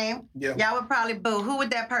Mavericks game, Yeah. y'all would probably boo. Who would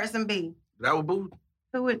that person be? That was booed.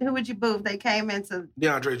 Who would you boo if they came into?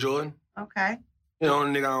 DeAndre Jordan. Okay. You know,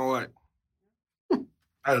 only nigga I don't like.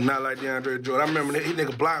 I do not like DeAndre Jordan. I remember he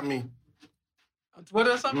nigga blocked me.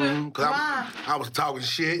 Twitter or something? Because Why? I was talking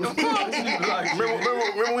shit. Of course you like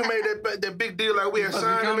remember we made that big deal like we had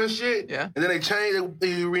signed him and shit? Yeah. And then they changed,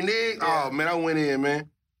 they reneged. Yeah. Oh, man, I went in, man.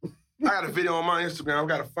 I got a video on my Instagram. I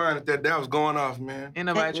got to find it. That was going off, man. Ain't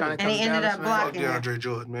nobody trying to And come he to ended Dallas, up man. Fuck blocking him. DeAndre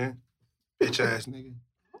Jordan, man. Bitch ass nigga.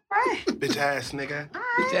 Right. Bitch ass nigga.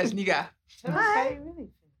 Bitch ass nigga.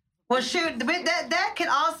 Well, shoot, but that could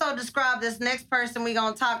also describe this next person we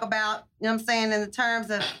gonna talk about. You know what I'm saying, in the terms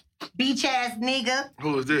of beach ass nigga,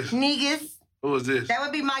 Who is this? niggas. Who is this? That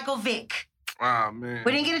would be Michael Vick. Oh, man.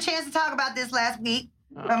 We didn't get a chance to talk about this last week,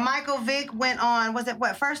 but Michael Vick went on. Was it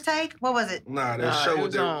what? First Take? What was it? Nah, that Nah, show it with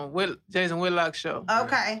was that. on Jason Whitlock's show.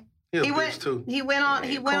 Okay. He a He bitch, went. too. He went on.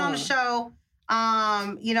 He went on the show.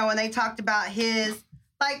 And they talked about his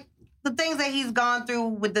the things that he's gone through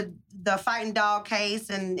with the fighting dog case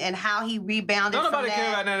and how he rebounded Don't from nobody that. care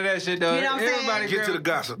about none of that shit, though. You know what I'm saying? Everybody Get care. to the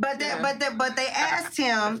gossip. But they asked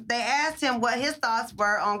him what his thoughts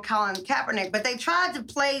were on Colin Kaepernick. But they tried to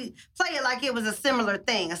play it like it was a similar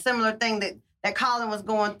thing that Colin was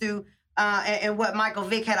going through and what Michael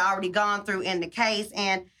Vick had already gone through in the case.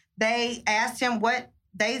 And they asked him what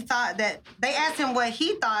he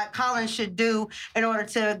thought Colin should do in order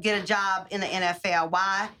to get a job in the NFL.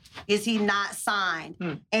 Why is he not signed?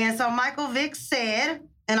 And so Michael Vick said,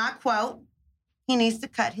 and I quote, he needs to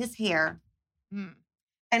cut his hair.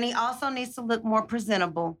 And he also needs to look more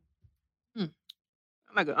presentable.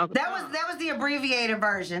 Like a Uncle Tom. That was the abbreviated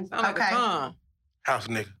version. Sound like a Okay. Tom. House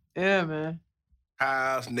nigga. Yeah, man.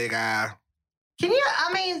 House nigga. Can you?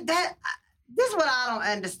 I mean, this is what I don't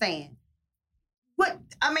understand.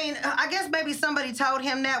 I guess maybe somebody told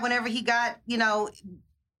him that whenever he got,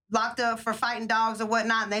 locked up for fighting dogs or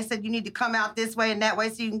whatnot, and they said you need to come out this way and that way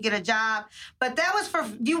so you can get a job. But that was for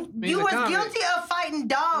you. He's You a was convict. guilty of fighting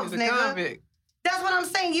dogs, He's a nigga. convict. That's what I'm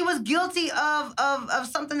saying. You was guilty of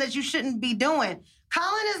something that you shouldn't be doing.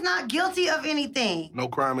 Colin is not guilty of anything. No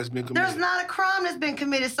crime has been committed. There's not a crime that's been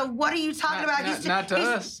committed. So what are you talking about? Not to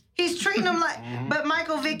us. He's treating them like. But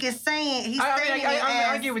Michael Vick is saying he's stating it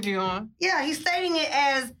I as. get what you're on. Yeah, he's stating it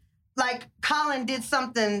as like Colin did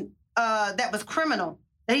something that was criminal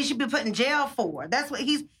that he should be put in jail for. That's what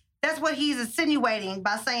he's insinuating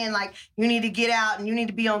by saying like you need to get out and you need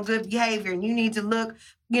to be on good behavior and you need to look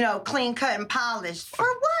clean cut and polished. For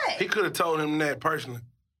what? He could have told him that personally,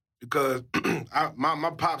 because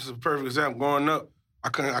my pops is a perfect example. Growing up, I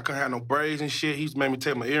couldn't have no braids and shit. He used to make me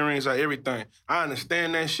take my earrings out, everything. I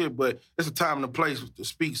understand that shit, but it's a time and a place to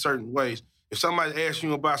speak certain ways. If somebody asks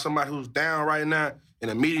you about somebody who's down right now and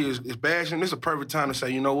the media is bashing, this is a perfect time to say,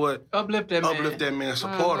 you know what? Uplift that man. Uplift that man,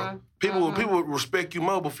 support him. People respect you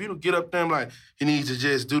more, but for you to get up there and like, he needs to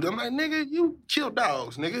just do that. I'm like, nigga, you kill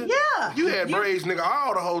dogs, nigga. Yeah. You had braids, nigga,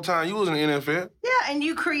 all the whole time you was in the NFL. Yeah, and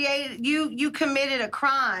you committed a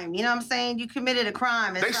crime. You know what I'm saying? You committed a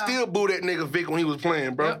crime. And They still booed that nigga Vic when he was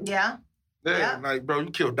playing, bro. Yeah. Yeah, like, bro, you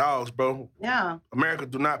kill dogs, bro. Yeah. America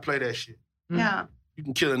do not play that shit. Yeah. You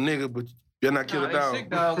can kill a nigga, but you're not kill a dog. Sick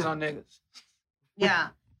dogs on niggas. Yeah.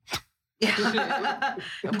 Yeah.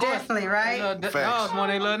 Definitely, right? Dogs more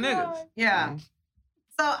they love niggas. Yeah.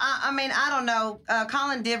 So I don't know.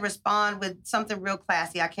 Colin did respond with something real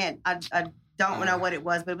classy. I don't know what it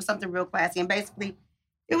was, but it was something real classy. And basically,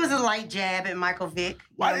 it was a light jab at Michael Vick.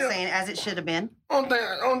 You know what I'm saying? As it should have been. Only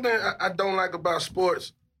thing I don't like about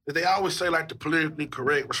sports is they always say like the politically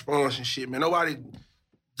correct response and shit, man. Nobody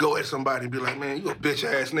go at somebody and be like, man, you a bitch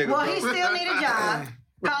ass nigga. Well, bro. he still need a job.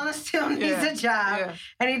 Colin still needs a job.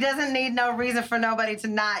 And he doesn't need no reason for nobody to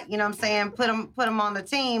not, you know what I'm saying, put him on the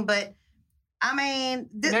team. But, I mean...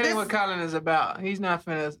 That ain't what Colin is about. He's not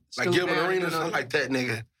finna... Like Gilbert Arenas, I like that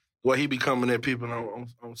nigga. What he be coming at people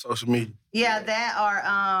on social media. Yeah, that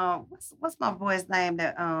or... what's my boy's name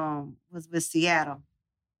that was with Seattle?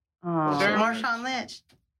 Marshawn Lynch.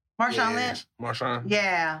 Lynch? Marshawn?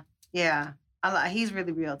 Yeah. He's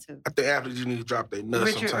really real, too. I think athletes just need to drop their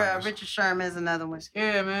nuts sometimes. Richard Sherman is another one.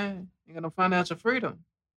 Yeah, man. You got no financial freedom.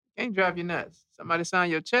 You can't drop your nuts. Somebody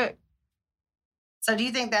sign your check. So do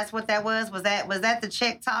you think that's what that was? Was that the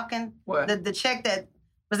check talking? What? The check that...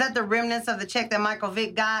 Was that the remnants of the check that Michael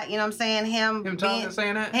Vick got? You know what I'm saying? Him talking,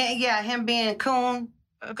 saying that? Him being coon.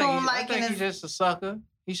 I think he's just a sucker.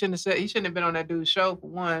 He shouldn't have been on that dude's show for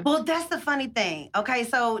one. Well, that's the funny thing. Okay,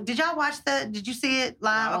 so did y'all watch did you see it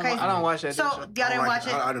live? I don't watch that. So y'all didn't watch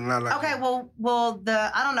it? I did not like it. Okay, well,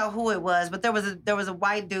 I don't know who it was, but there was a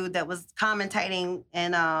white dude that was commentating,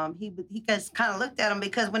 and he just kind of looked at him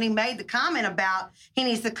because when he made the comment about he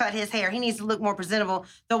needs to cut his hair, he needs to look more presentable,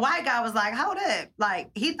 the white guy was like, hold up.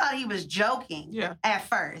 Like, he thought he was joking at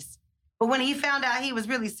first. But when he found out he was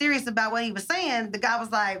really serious about what he was saying, the guy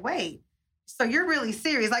was like, wait, so you're really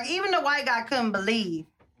serious? Like, even the white guy couldn't believe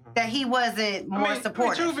that he wasn't more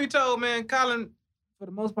supportive. Truth be told, man, Colin, for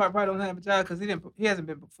the most part, probably don't have a job because he hasn't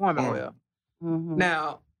been performing well. Mm-hmm.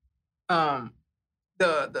 Now,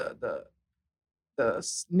 the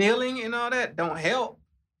kneeling and all that don't help,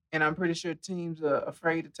 and I'm pretty sure teams are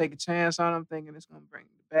afraid to take a chance on him, thinking it's going to bring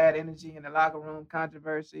bad energy in the locker room,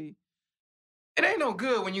 controversy. It ain't no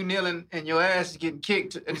good when you kneeling and your ass is getting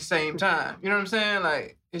kicked at the same time. You know what I'm saying?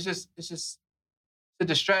 Like, it's just a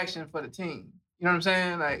distraction for the team. You know what I'm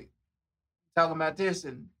saying? Like, talking about this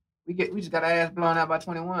and we just got our ass blown out by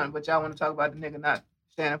 21, but y'all want to talk about the nigga not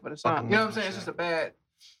standing for the song. You know what I'm saying? It's just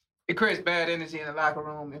it creates bad energy in the locker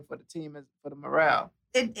room and for the team and for the morale.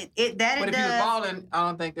 But if he was balling, I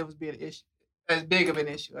don't think there would be an issue, as big of an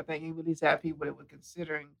issue. I think he would at least have people that were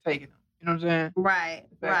considering taking him. You know what I'm saying? Right,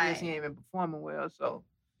 the fact is he ain't been performing well, so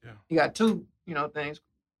he got two, things,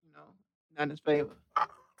 not in his favor.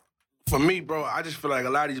 For me, bro, I just feel like a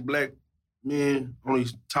lot of these black men on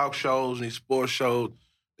these talk shows and these sports shows,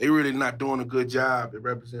 they really not doing a good job at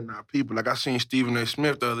representing our people. Like I seen Stephen A.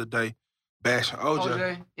 Smith the other day bashing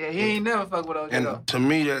OJ. Yeah, he ain't never fuck with OJ. And though. to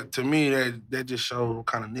me, that just shows what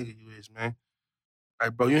kind of nigga you is, man.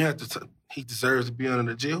 Like, bro, you have to. He deserves to be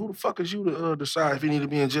under the jail. Who the fuck is you to decide if he need to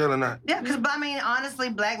be in jail or not? Yeah, because honestly,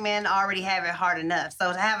 black men already have it hard enough.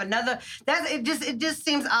 So to have another, it just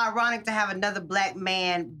seems ironic to have another black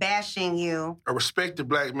man bashing you. A respected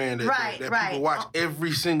black man that people watch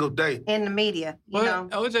every single day in the media. You know,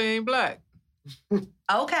 OJ ain't black.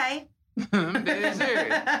 Okay. I'm dead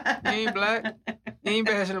serious. He ain't black. He ain't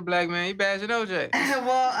bashing a black man. He bashing OJ.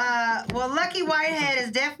 well, Lucky Whitehead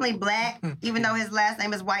is definitely black, even though his last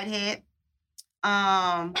name is Whitehead. He's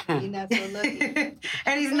not so lucky.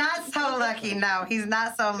 And he's not so lucky. No, he's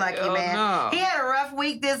not so lucky, man. No. He had a rough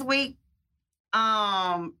week this week.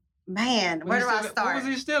 Man, where do I start? What was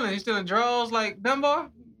he stealing? He stealing draws like Dunbar?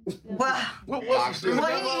 Well, he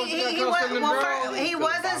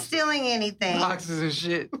wasn't stealing anything. Boxes and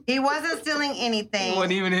shit. He wasn't stealing anything. He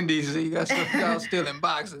wasn't even in D.C. Y'all stealing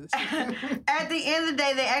boxes. At the end of the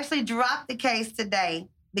day, they actually dropped the case today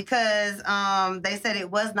because they said it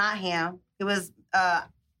was not him. It was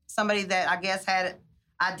somebody that I guess had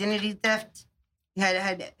identity theft,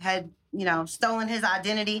 had stolen his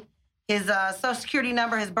identity, his Social Security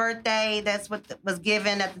number, his birthday. That's what was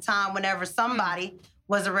given at the time whenever somebody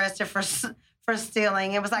was arrested for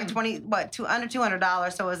stealing. It was like under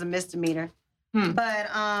 $200, so it was a misdemeanor. But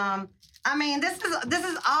this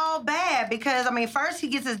is all bad because first he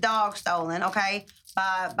gets his dog stolen, okay,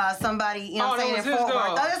 by somebody, in Fort Worth.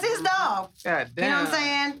 Oh, that's his dog. God damn. You know what I'm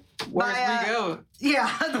saying? Worst week ever.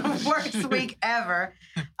 Yeah, the worst week ever.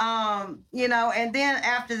 And then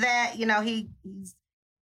after that,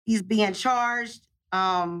 he's being charged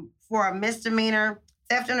for a misdemeanor,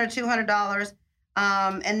 theft under $200.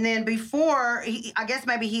 And then before, I guess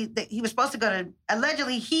maybe he was supposed to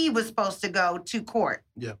allegedly he was supposed to go to court.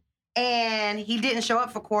 Yeah. And he didn't show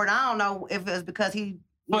up for court. I don't know if it was because he...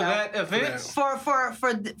 that offense? For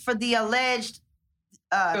the alleged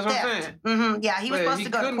That's theft. what I'm saying. Mm-hmm. Yeah, he was supposed to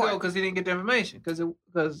go to court. He couldn't go because he didn't get the information.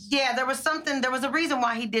 Yeah, there was a reason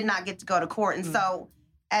why he did not get to go to court. And so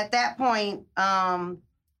at that point,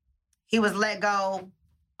 he was let go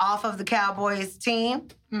off of the Cowboys team.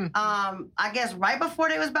 I guess right before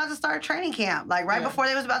they was about to start training camp, before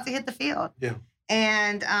they was about to hit the field. Yeah.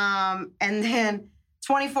 And then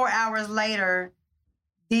 24 hours later,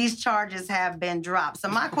 these charges have been dropped. So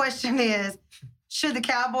my question is, should the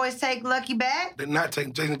Cowboys take Lucky back? They're not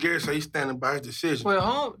taking. Jason Garrett said he's standing by his decision.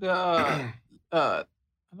 Well, I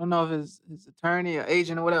don't know if his attorney or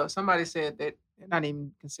agent or whatever. Somebody said that they're not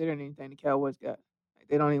even considering anything the Cowboys got. Like,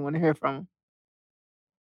 they don't even want to hear from him.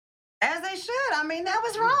 As they should. I mean, that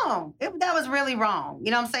was wrong. That was really wrong.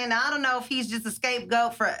 You know what I'm saying? Now, I don't know if he's just a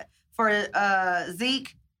scapegoat for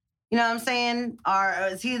Zeke. You know what I'm saying? Or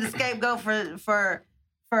is he the scapegoat for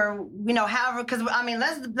however? Because I mean,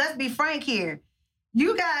 let's be frank here.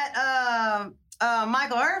 You got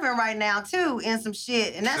Michael Irvin right now too in some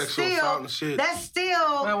shit, and that's Sexual assault and shit. That's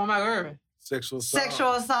still Well, Michael Irvin. Sexual assault.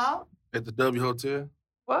 sexual assault. At the W Hotel.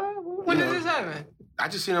 What? When did this happen? I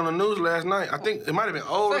just seen it on the news last night. I think it might have been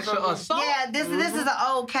old or Sexual something. assault? Yeah, this is an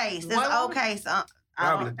old case. It's an old case.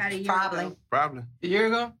 Probably. Probably. A year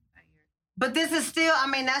ago? But this is still, I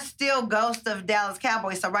mean, that's still Ghost of Dallas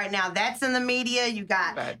Cowboys. So right now, that's in the media. You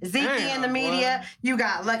got Zeke in the media. You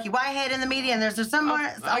got Lucky Whitehead in the media. And there's some more.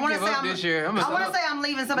 I want to say this year. I want to say I'm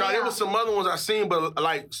leaving somebody No, there else. was some other ones I seen, but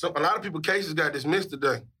like a lot of people's cases got dismissed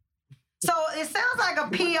today. So it sounds like a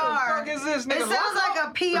PR. What the fuck is this, nigga? It sounds like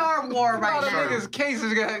a PR war right All the now. niggas'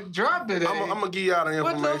 cases got dropped today. I'm gonna give y'all the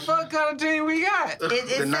What information. the fuck kind of team we got? The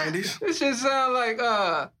 90s. This shit sound like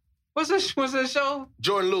what's this show?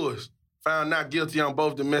 Jordan Lewis found not guilty on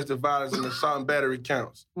both domestic violence and assault and battery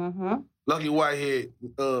counts. Mm-hmm. Lucky Whitehead,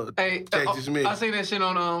 Texas Smith. I seen that shit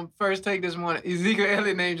on First Take this morning. Ezekiel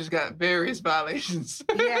Elliott name just got various violations.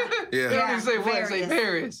 Yeah. They don't even say what, say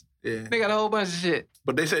various. Yeah. They got a whole bunch of shit.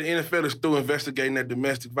 But they said the NFL is still investigating that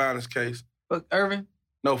domestic violence case. But Irvin?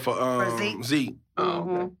 No, for Zeke.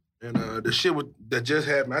 Oh, okay. And the shit that just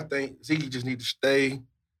happened, I think Zeke just need to stay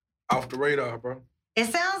off the radar, bro. It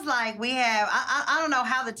sounds like we have, I don't know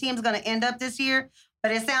how the team's going to end up this year, but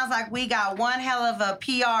it sounds like we got one hell of a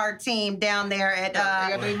PR team down there at... They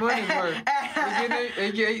got their money's worth.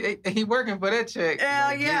 He working for that check.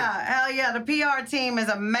 Hell yeah. The PR team is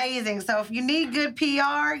amazing. So if you need good PR, you know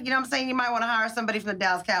what I'm saying, you might want to hire somebody from the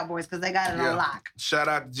Dallas Cowboys because they got it on lock. Shout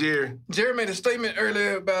out to Jerry. Jerry made a statement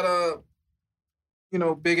earlier about,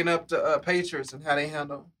 bigging up the Patriots and how they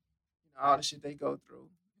handle all the shit they go through.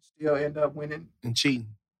 Still end up winning. And cheating.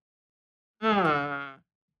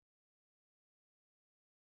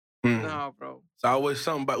 No, bro. It's always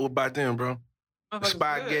something about them, bro.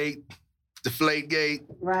 Spygate, Deflategate.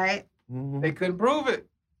 Right. Mm-hmm. They couldn't prove it.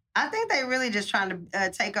 I think they really just trying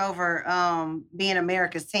to take over being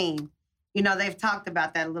America's team. You know, they've talked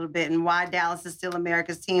about that a little bit and why Dallas is still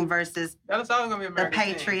America's team versus Dallas always gonna be America's the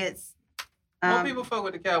Patriots. More people fuck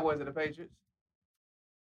with the Cowboys than the Patriots.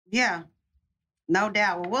 Yeah. No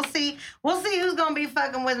doubt. Well, we'll see. We'll see who's gonna be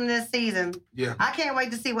fucking with them this season. Yeah. I can't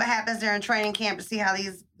wait to see what happens during training camp to see how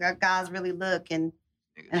these guys really look and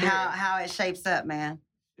how it shapes up, man.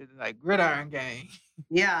 It's like gridiron gang.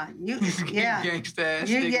 Yeah, Gangsta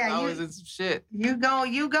ass always in some shit. You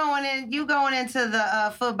going into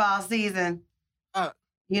the football season.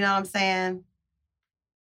 You know what I'm saying?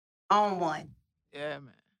 On one. Yeah,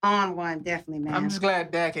 man. On one, definitely, man. I'm just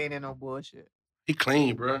glad Dak ain't in no bullshit. He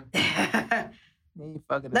clean, bro. He ain't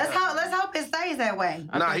fucking Let's hope it stays that way.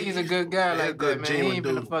 I think he's a good guy like that, man. He ain't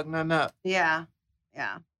finna fuck nothing up. Yeah.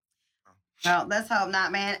 Well, let's hope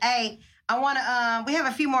not, man. Hey, I want to, we have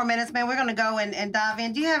a few more minutes, man. We're going to go and dive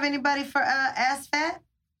in. Do you have anybody for Ask Fat?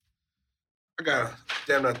 I got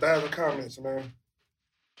damn 1,000 comments, man.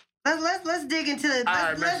 Let's dig into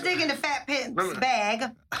let's dig into Fat Pitt's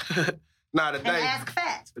bag. Nah, today. And ask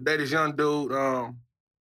Fat. Today, this young dude. Oh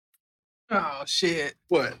shit!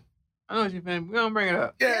 What? I know what you think. We gonna bring it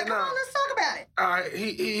up. Yeah, come on, let's talk about it. All right,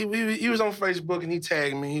 he was on Facebook and he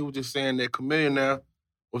tagged me. He was just saying that Chamillionaire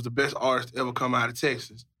was the best artist to ever come out of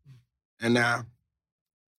Texas, and now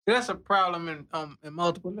that's a problem in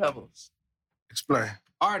multiple levels. Explain.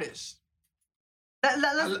 Artists.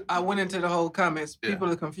 I went into the whole comments. Yeah.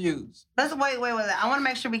 People are confused. Let's wait. I want to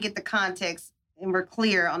make sure we get the context and we're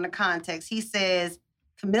clear on the context. He says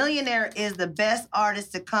Chamillionaire is the best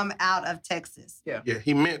artist to come out of Texas. Yeah. Yeah,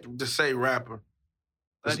 he meant to say rapper.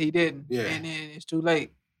 But he didn't. Yeah. And then it's too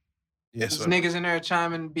late. Yes, There's niggas in there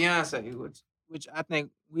chiming Beyonce, which I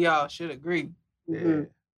think we all should agree. Yeah.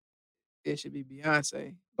 It should be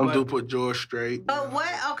Beyonce. Some dude put George Strait. But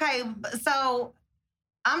what? Okay, so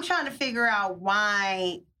I'm trying to figure out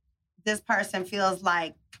why this person feels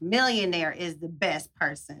like Chamillionaire is the best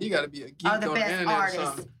person. You got to be a geek or the best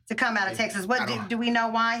artist to come out of Texas. What do we know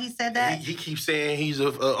why he said that? He keeps saying he's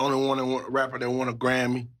the only rapper that won a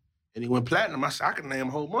Grammy, and he went platinum. I said I can name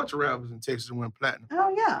a whole bunch of rappers in Texas that went platinum.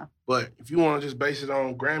 Oh yeah. But if you want to just base it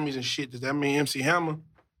on Grammys and shit, does that mean MC Hammer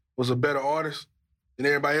was a better artist than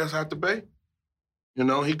everybody else out the Bay? You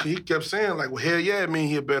know, he kept saying like, well, hell yeah, I mean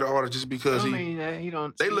he a better artist just because I mean, he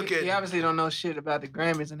don't. They look at. He obviously don't know shit about the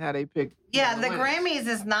Grammys and how they pick. Yeah, the Grammys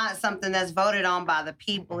is not something that's voted on by the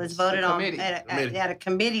people. It's voted on at a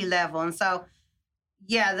committee level, and so.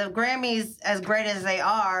 Yeah, the Grammys, as great as they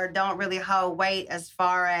are, don't really hold weight as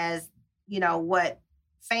far as, what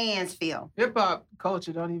fans feel. Hip-hop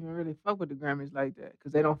culture don't even really fuck with the Grammys like that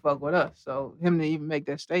because they don't fuck with us. So him to even make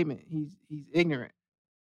that statement, he's ignorant.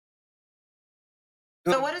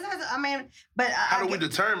 So what is that? I mean, but... How do we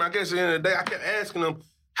determine? I guess at the end of the day, I kept asking them,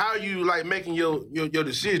 how you, like, making your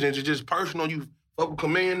decisions? Is it just personal? You fuck with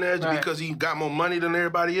Chamillionaire because he got more money than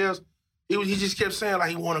everybody else? He just kept saying, like,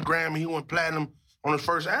 he won a Grammy, he won platinum. On his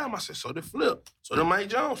first album, I said, so did Flip, so did Mike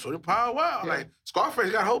Jones, so did Power Wow. Yeah. Like,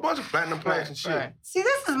 Scarface got a whole bunch of platinum plaques and shit. Right. See,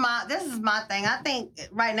 this is my thing. I think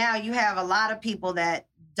right now you have a lot of people that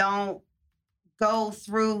don't go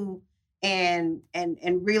through and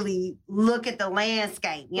really look at the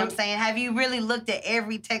landscape. You know what I'm saying? Have you really looked at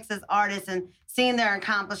every Texas artist and seen their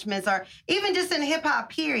accomplishments? Or even just in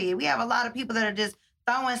hip-hop, period. We have a lot of people that are just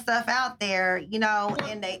throwing stuff out there,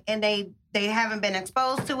 and they haven't been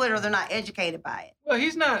exposed to it or they're not educated by it. Well,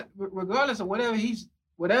 he's not, regardless of whatever he's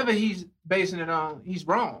basing it on, he's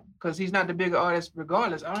wrong because he's not the bigger artist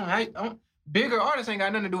regardless. Bigger artists ain't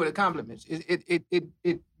got nothing to do with accomplishments.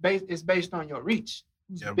 It's based on your reach.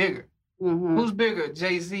 Who's bigger? Mm-hmm. Who's bigger,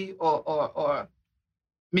 Jay-Z or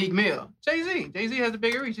Meek Mill? Jay-Z. Jay-Z has the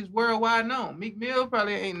bigger reach. He's worldwide known. Meek Mill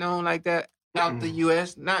probably ain't known like that out the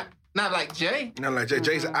U.S., Not like Jay. Not like Jay. Mm-hmm.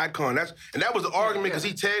 Jay's an icon. That was the argument because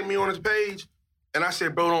he tagged me on his page, and I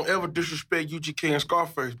said, bro, don't ever disrespect UGK and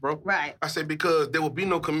Scarface, bro. Right. I said, because there would be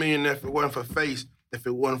no Chamillionaire if it wasn't for Face, if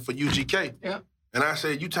it wasn't for UGK. Yeah. And I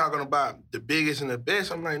said, you talking about the biggest and the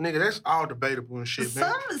best? I'm like, nigga, that's all debatable and shit,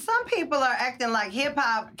 man. Some people are acting like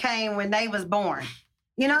hip-hop came when they was born.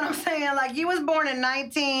 You know what I'm saying? Like, you was born in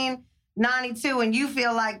 1992, and you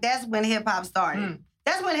feel like that's when hip-hop started. Mm.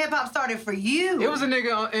 That's when hip-hop started for you. It was a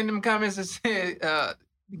nigga in them comments that said,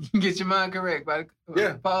 get your mind correct.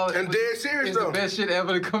 Paul, and dead serious, though. It's the best shit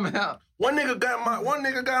ever to come out. One nigga got on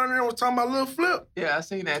there and was talking about Lil Flip. Yeah, I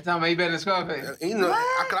seen that. Talking about he better than Scarface.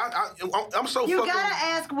 I'm so you fucking... You gotta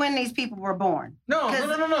ask when these people were born. No.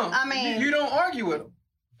 I mean... You don't argue with them.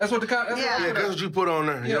 That's what that's what you put on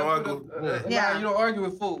there. You don't argue. You don't argue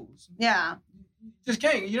with fools. Yeah. You just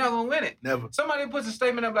can't. You're not gonna win it. Never. Somebody puts a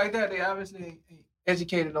statement up like that, they obviously ain't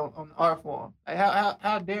educated on the art form. Like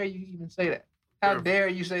how dare you even say that? How dare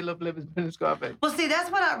you say Lil Flip is better than Scarface? Well, see, that's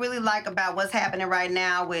what I really like about what's happening right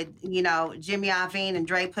now with, Jimmy Iovine and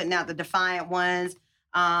Dre putting out the Defiant Ones.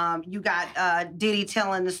 You got Diddy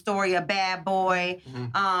telling the story of Bad Boy.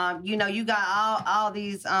 Mm-hmm. You got all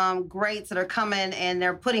these greats that are coming and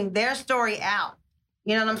they're putting their story out.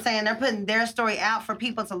 You know what I'm saying? They're putting their story out for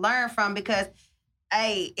people to learn from because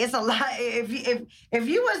hey, it's a lot. If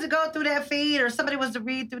you was to go through that feed or somebody was to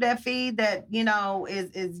read through that feed that,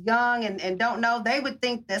 is young and don't know, they would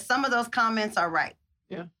think that some of those comments are right.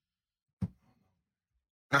 Yeah.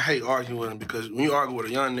 I hate arguing with them because when you argue with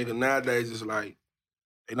a young nigga nowadays, it's like,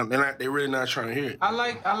 they really not trying to hear it. I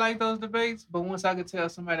like those debates, but once I can tell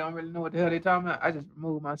somebody don't really know what the hell they talking about, I just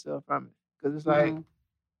remove myself from it. Because it's like,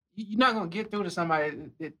 you're not going to get through to somebody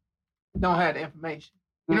that don't have the information.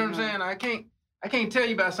 You know what I'm saying? I can't tell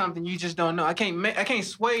you about something you just don't know. I can't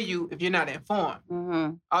sway you if you're not informed.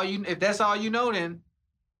 Mm-hmm. If that's all you know, then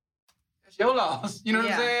it's your loss. You know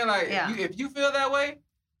what I'm saying? Like, if you feel that way,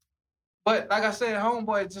 but like I said,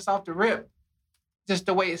 Homeboy, just off the rip, just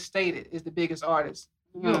the way it's stated, is the biggest artist.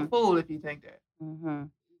 Mm-hmm. You're a fool if you think that. Mm-hmm.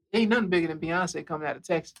 Ain't nothing bigger than Beyonce coming out of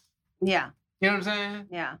Texas. Yeah. You know what I'm saying?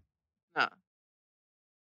 Yeah. Nah.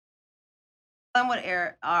 Some would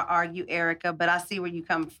argue Erica, but I see where you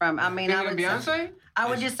come from. I mean, Beyonce? I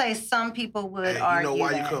would just say some people would argue. You know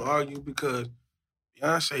why you couldn't argue? Because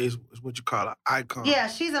Beyonce is what you call an icon. Yeah,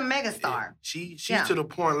 she's a megastar. She's to the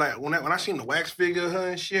point, like, when I seen the wax figure of her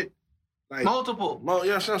and shit, like... Multiple. You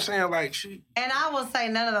know what I'm saying? Like, she... And I will say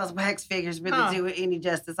none of those wax figures really do it any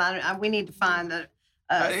justice. We need to find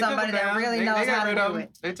somebody that really knows how to do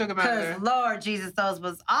it. They took them out of there. Because, Lord Jesus,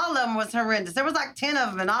 all of them was horrendous. There was like 10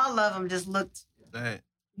 of them, and all of them just looked,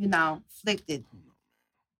 flicted.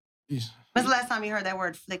 When's the last time you heard that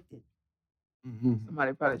word, flicted? Mm-hmm.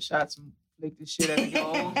 Somebody probably shot some flicted shit at me.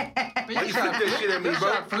 Why you flick that shit at me, bro?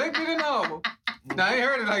 Shot flicted and all. No, I ain't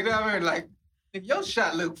heard it like that. I heard like, if your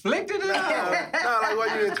shot look flicted and all. Like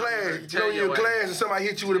while you in class. You in class and somebody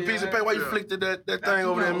hit you with a piece of paper, why you flicked that thing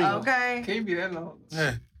over there at me? Okay. Can't be that long.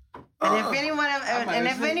 Yeah. And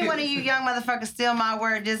if any one of you young motherfuckers steal my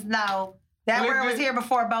word, just know that word was here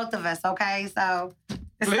before both of us, okay? So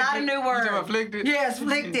it's not a new word. You talking about flicked? Yes,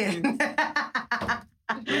 flicked it.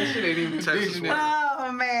 That shit ain't even Texas dictionary.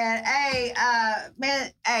 Oh man, hey,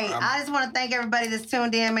 I just want to thank everybody that's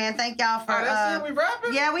tuned in, man. Thank y'all for. That's it. We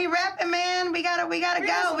rapping? Yeah, we rapping, man. We gotta go.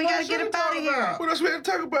 We gotta get up out of here. What else we had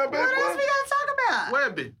to talk about, man? What else we gotta talk about?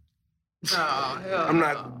 Webby. Oh, hell I'm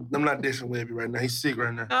no. not dissing Webby right now. He's sick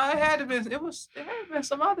right now. No, it had to been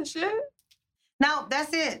some other shit. No,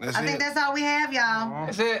 that's it. I think that's all we have, y'all.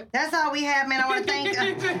 That's it. That's all we have, man. I want to thank. I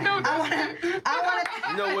want to.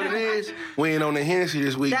 You know what it is? We ain't on the Hennessy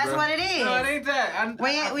this week, That's bro. what it is. No, it ain't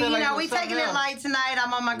that. We taking it light tonight.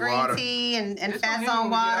 I'm on my green Water. tea and It's fats gonna on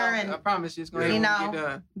get water, I and promise you, it's gonna you get know,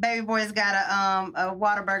 done. baby boy's got a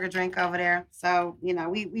Whataburger drink over there. So we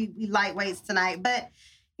lightweights tonight, but.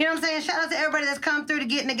 You know what I'm saying? Shout out to everybody that's come through to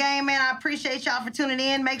get in the game, man. I appreciate y'all for tuning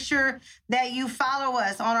in. Make sure that you follow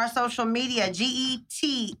us on our social media,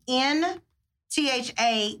 GETNTHA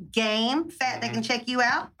Game. Fat, they can check you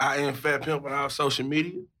out. I am Fat Pimp on our social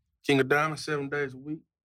media. King of Diamonds, 7 days a week.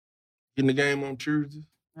 Getting the game on Tuesdays.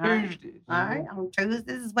 All right. All right. On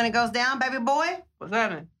Tuesdays is when it goes down, baby boy. What's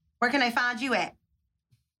happening? Where can they find you at?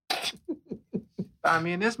 I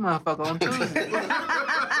mean, this motherfucker on Tuesday.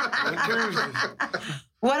 On Tuesdays.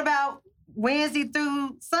 What about Wednesday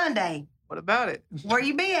through Sunday? What about it? Where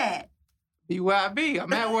you be at? Be where I be.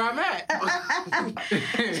 I'm at where I'm at.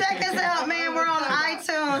 Check us out, man. We're on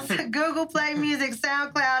iTunes, Google Play Music,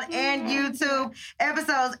 SoundCloud, and YouTube.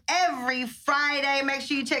 Episodes every Friday. Make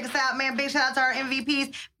sure you check us out, man. Big shout out to our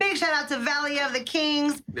MVPs. Big shout out to Valley of the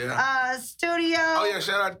Kings Studio. Oh yeah,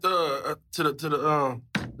 shout out to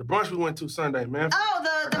the brunch we went to Sunday, man.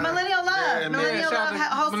 Oh, the Millennial Love. Yeah, man. Millennial Love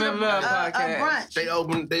hosted Millennial Love a podcast. brunch.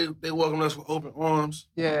 They welcomed us with open arms.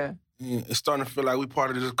 Yeah. And it's starting to feel like we part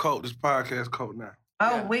of this cult, this podcast cult now.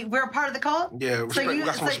 Oh, Yeah. we're a part of the cult? Yeah, respect, we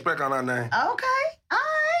got some respect on our name. Okay. All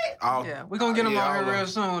right. Yeah. We're gonna get them on all here real of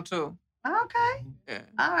soon, too. Okay. Yeah.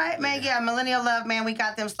 All right, man. Yeah, Millennial Love, man. We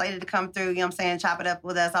got them slated to come through, you know what I'm saying, chop it up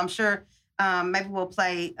with us. I'm sure maybe we'll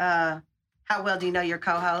play How Well Do You Know Your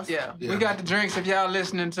Co-Host? Yeah. Yeah. We got the drinks if y'all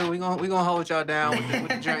listening too. We gonna hold y'all down with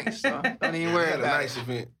the drinks. So don't even We worry had a about nice it.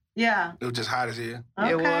 event. Yeah. It was just hot as hell. Okay.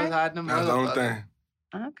 It was hot in the That was the only motherfucker. thing.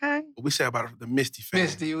 Okay. But we said about the Misty fan.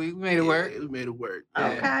 Misty, we made it work. Yeah, we made it work. Yeah.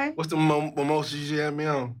 Okay. What's the mimosas you had me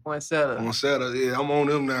on? One setup. On Saturday. Yeah, I'm on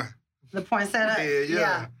them now. The poinsettia.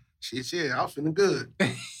 Yeah. Shit, yeah, I was feeling good.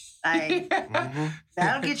 Hey, Mm-hmm.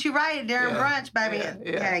 that'll get you right during Yeah. brunch, baby.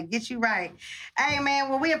 Yeah. Get you right. Hey, man,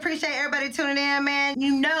 well, we appreciate everybody tuning in, man.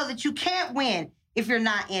 You know that you can't win if you're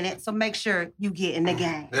not in it, so make sure you get in the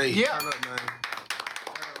game. Hey, Yeah. turn up, man.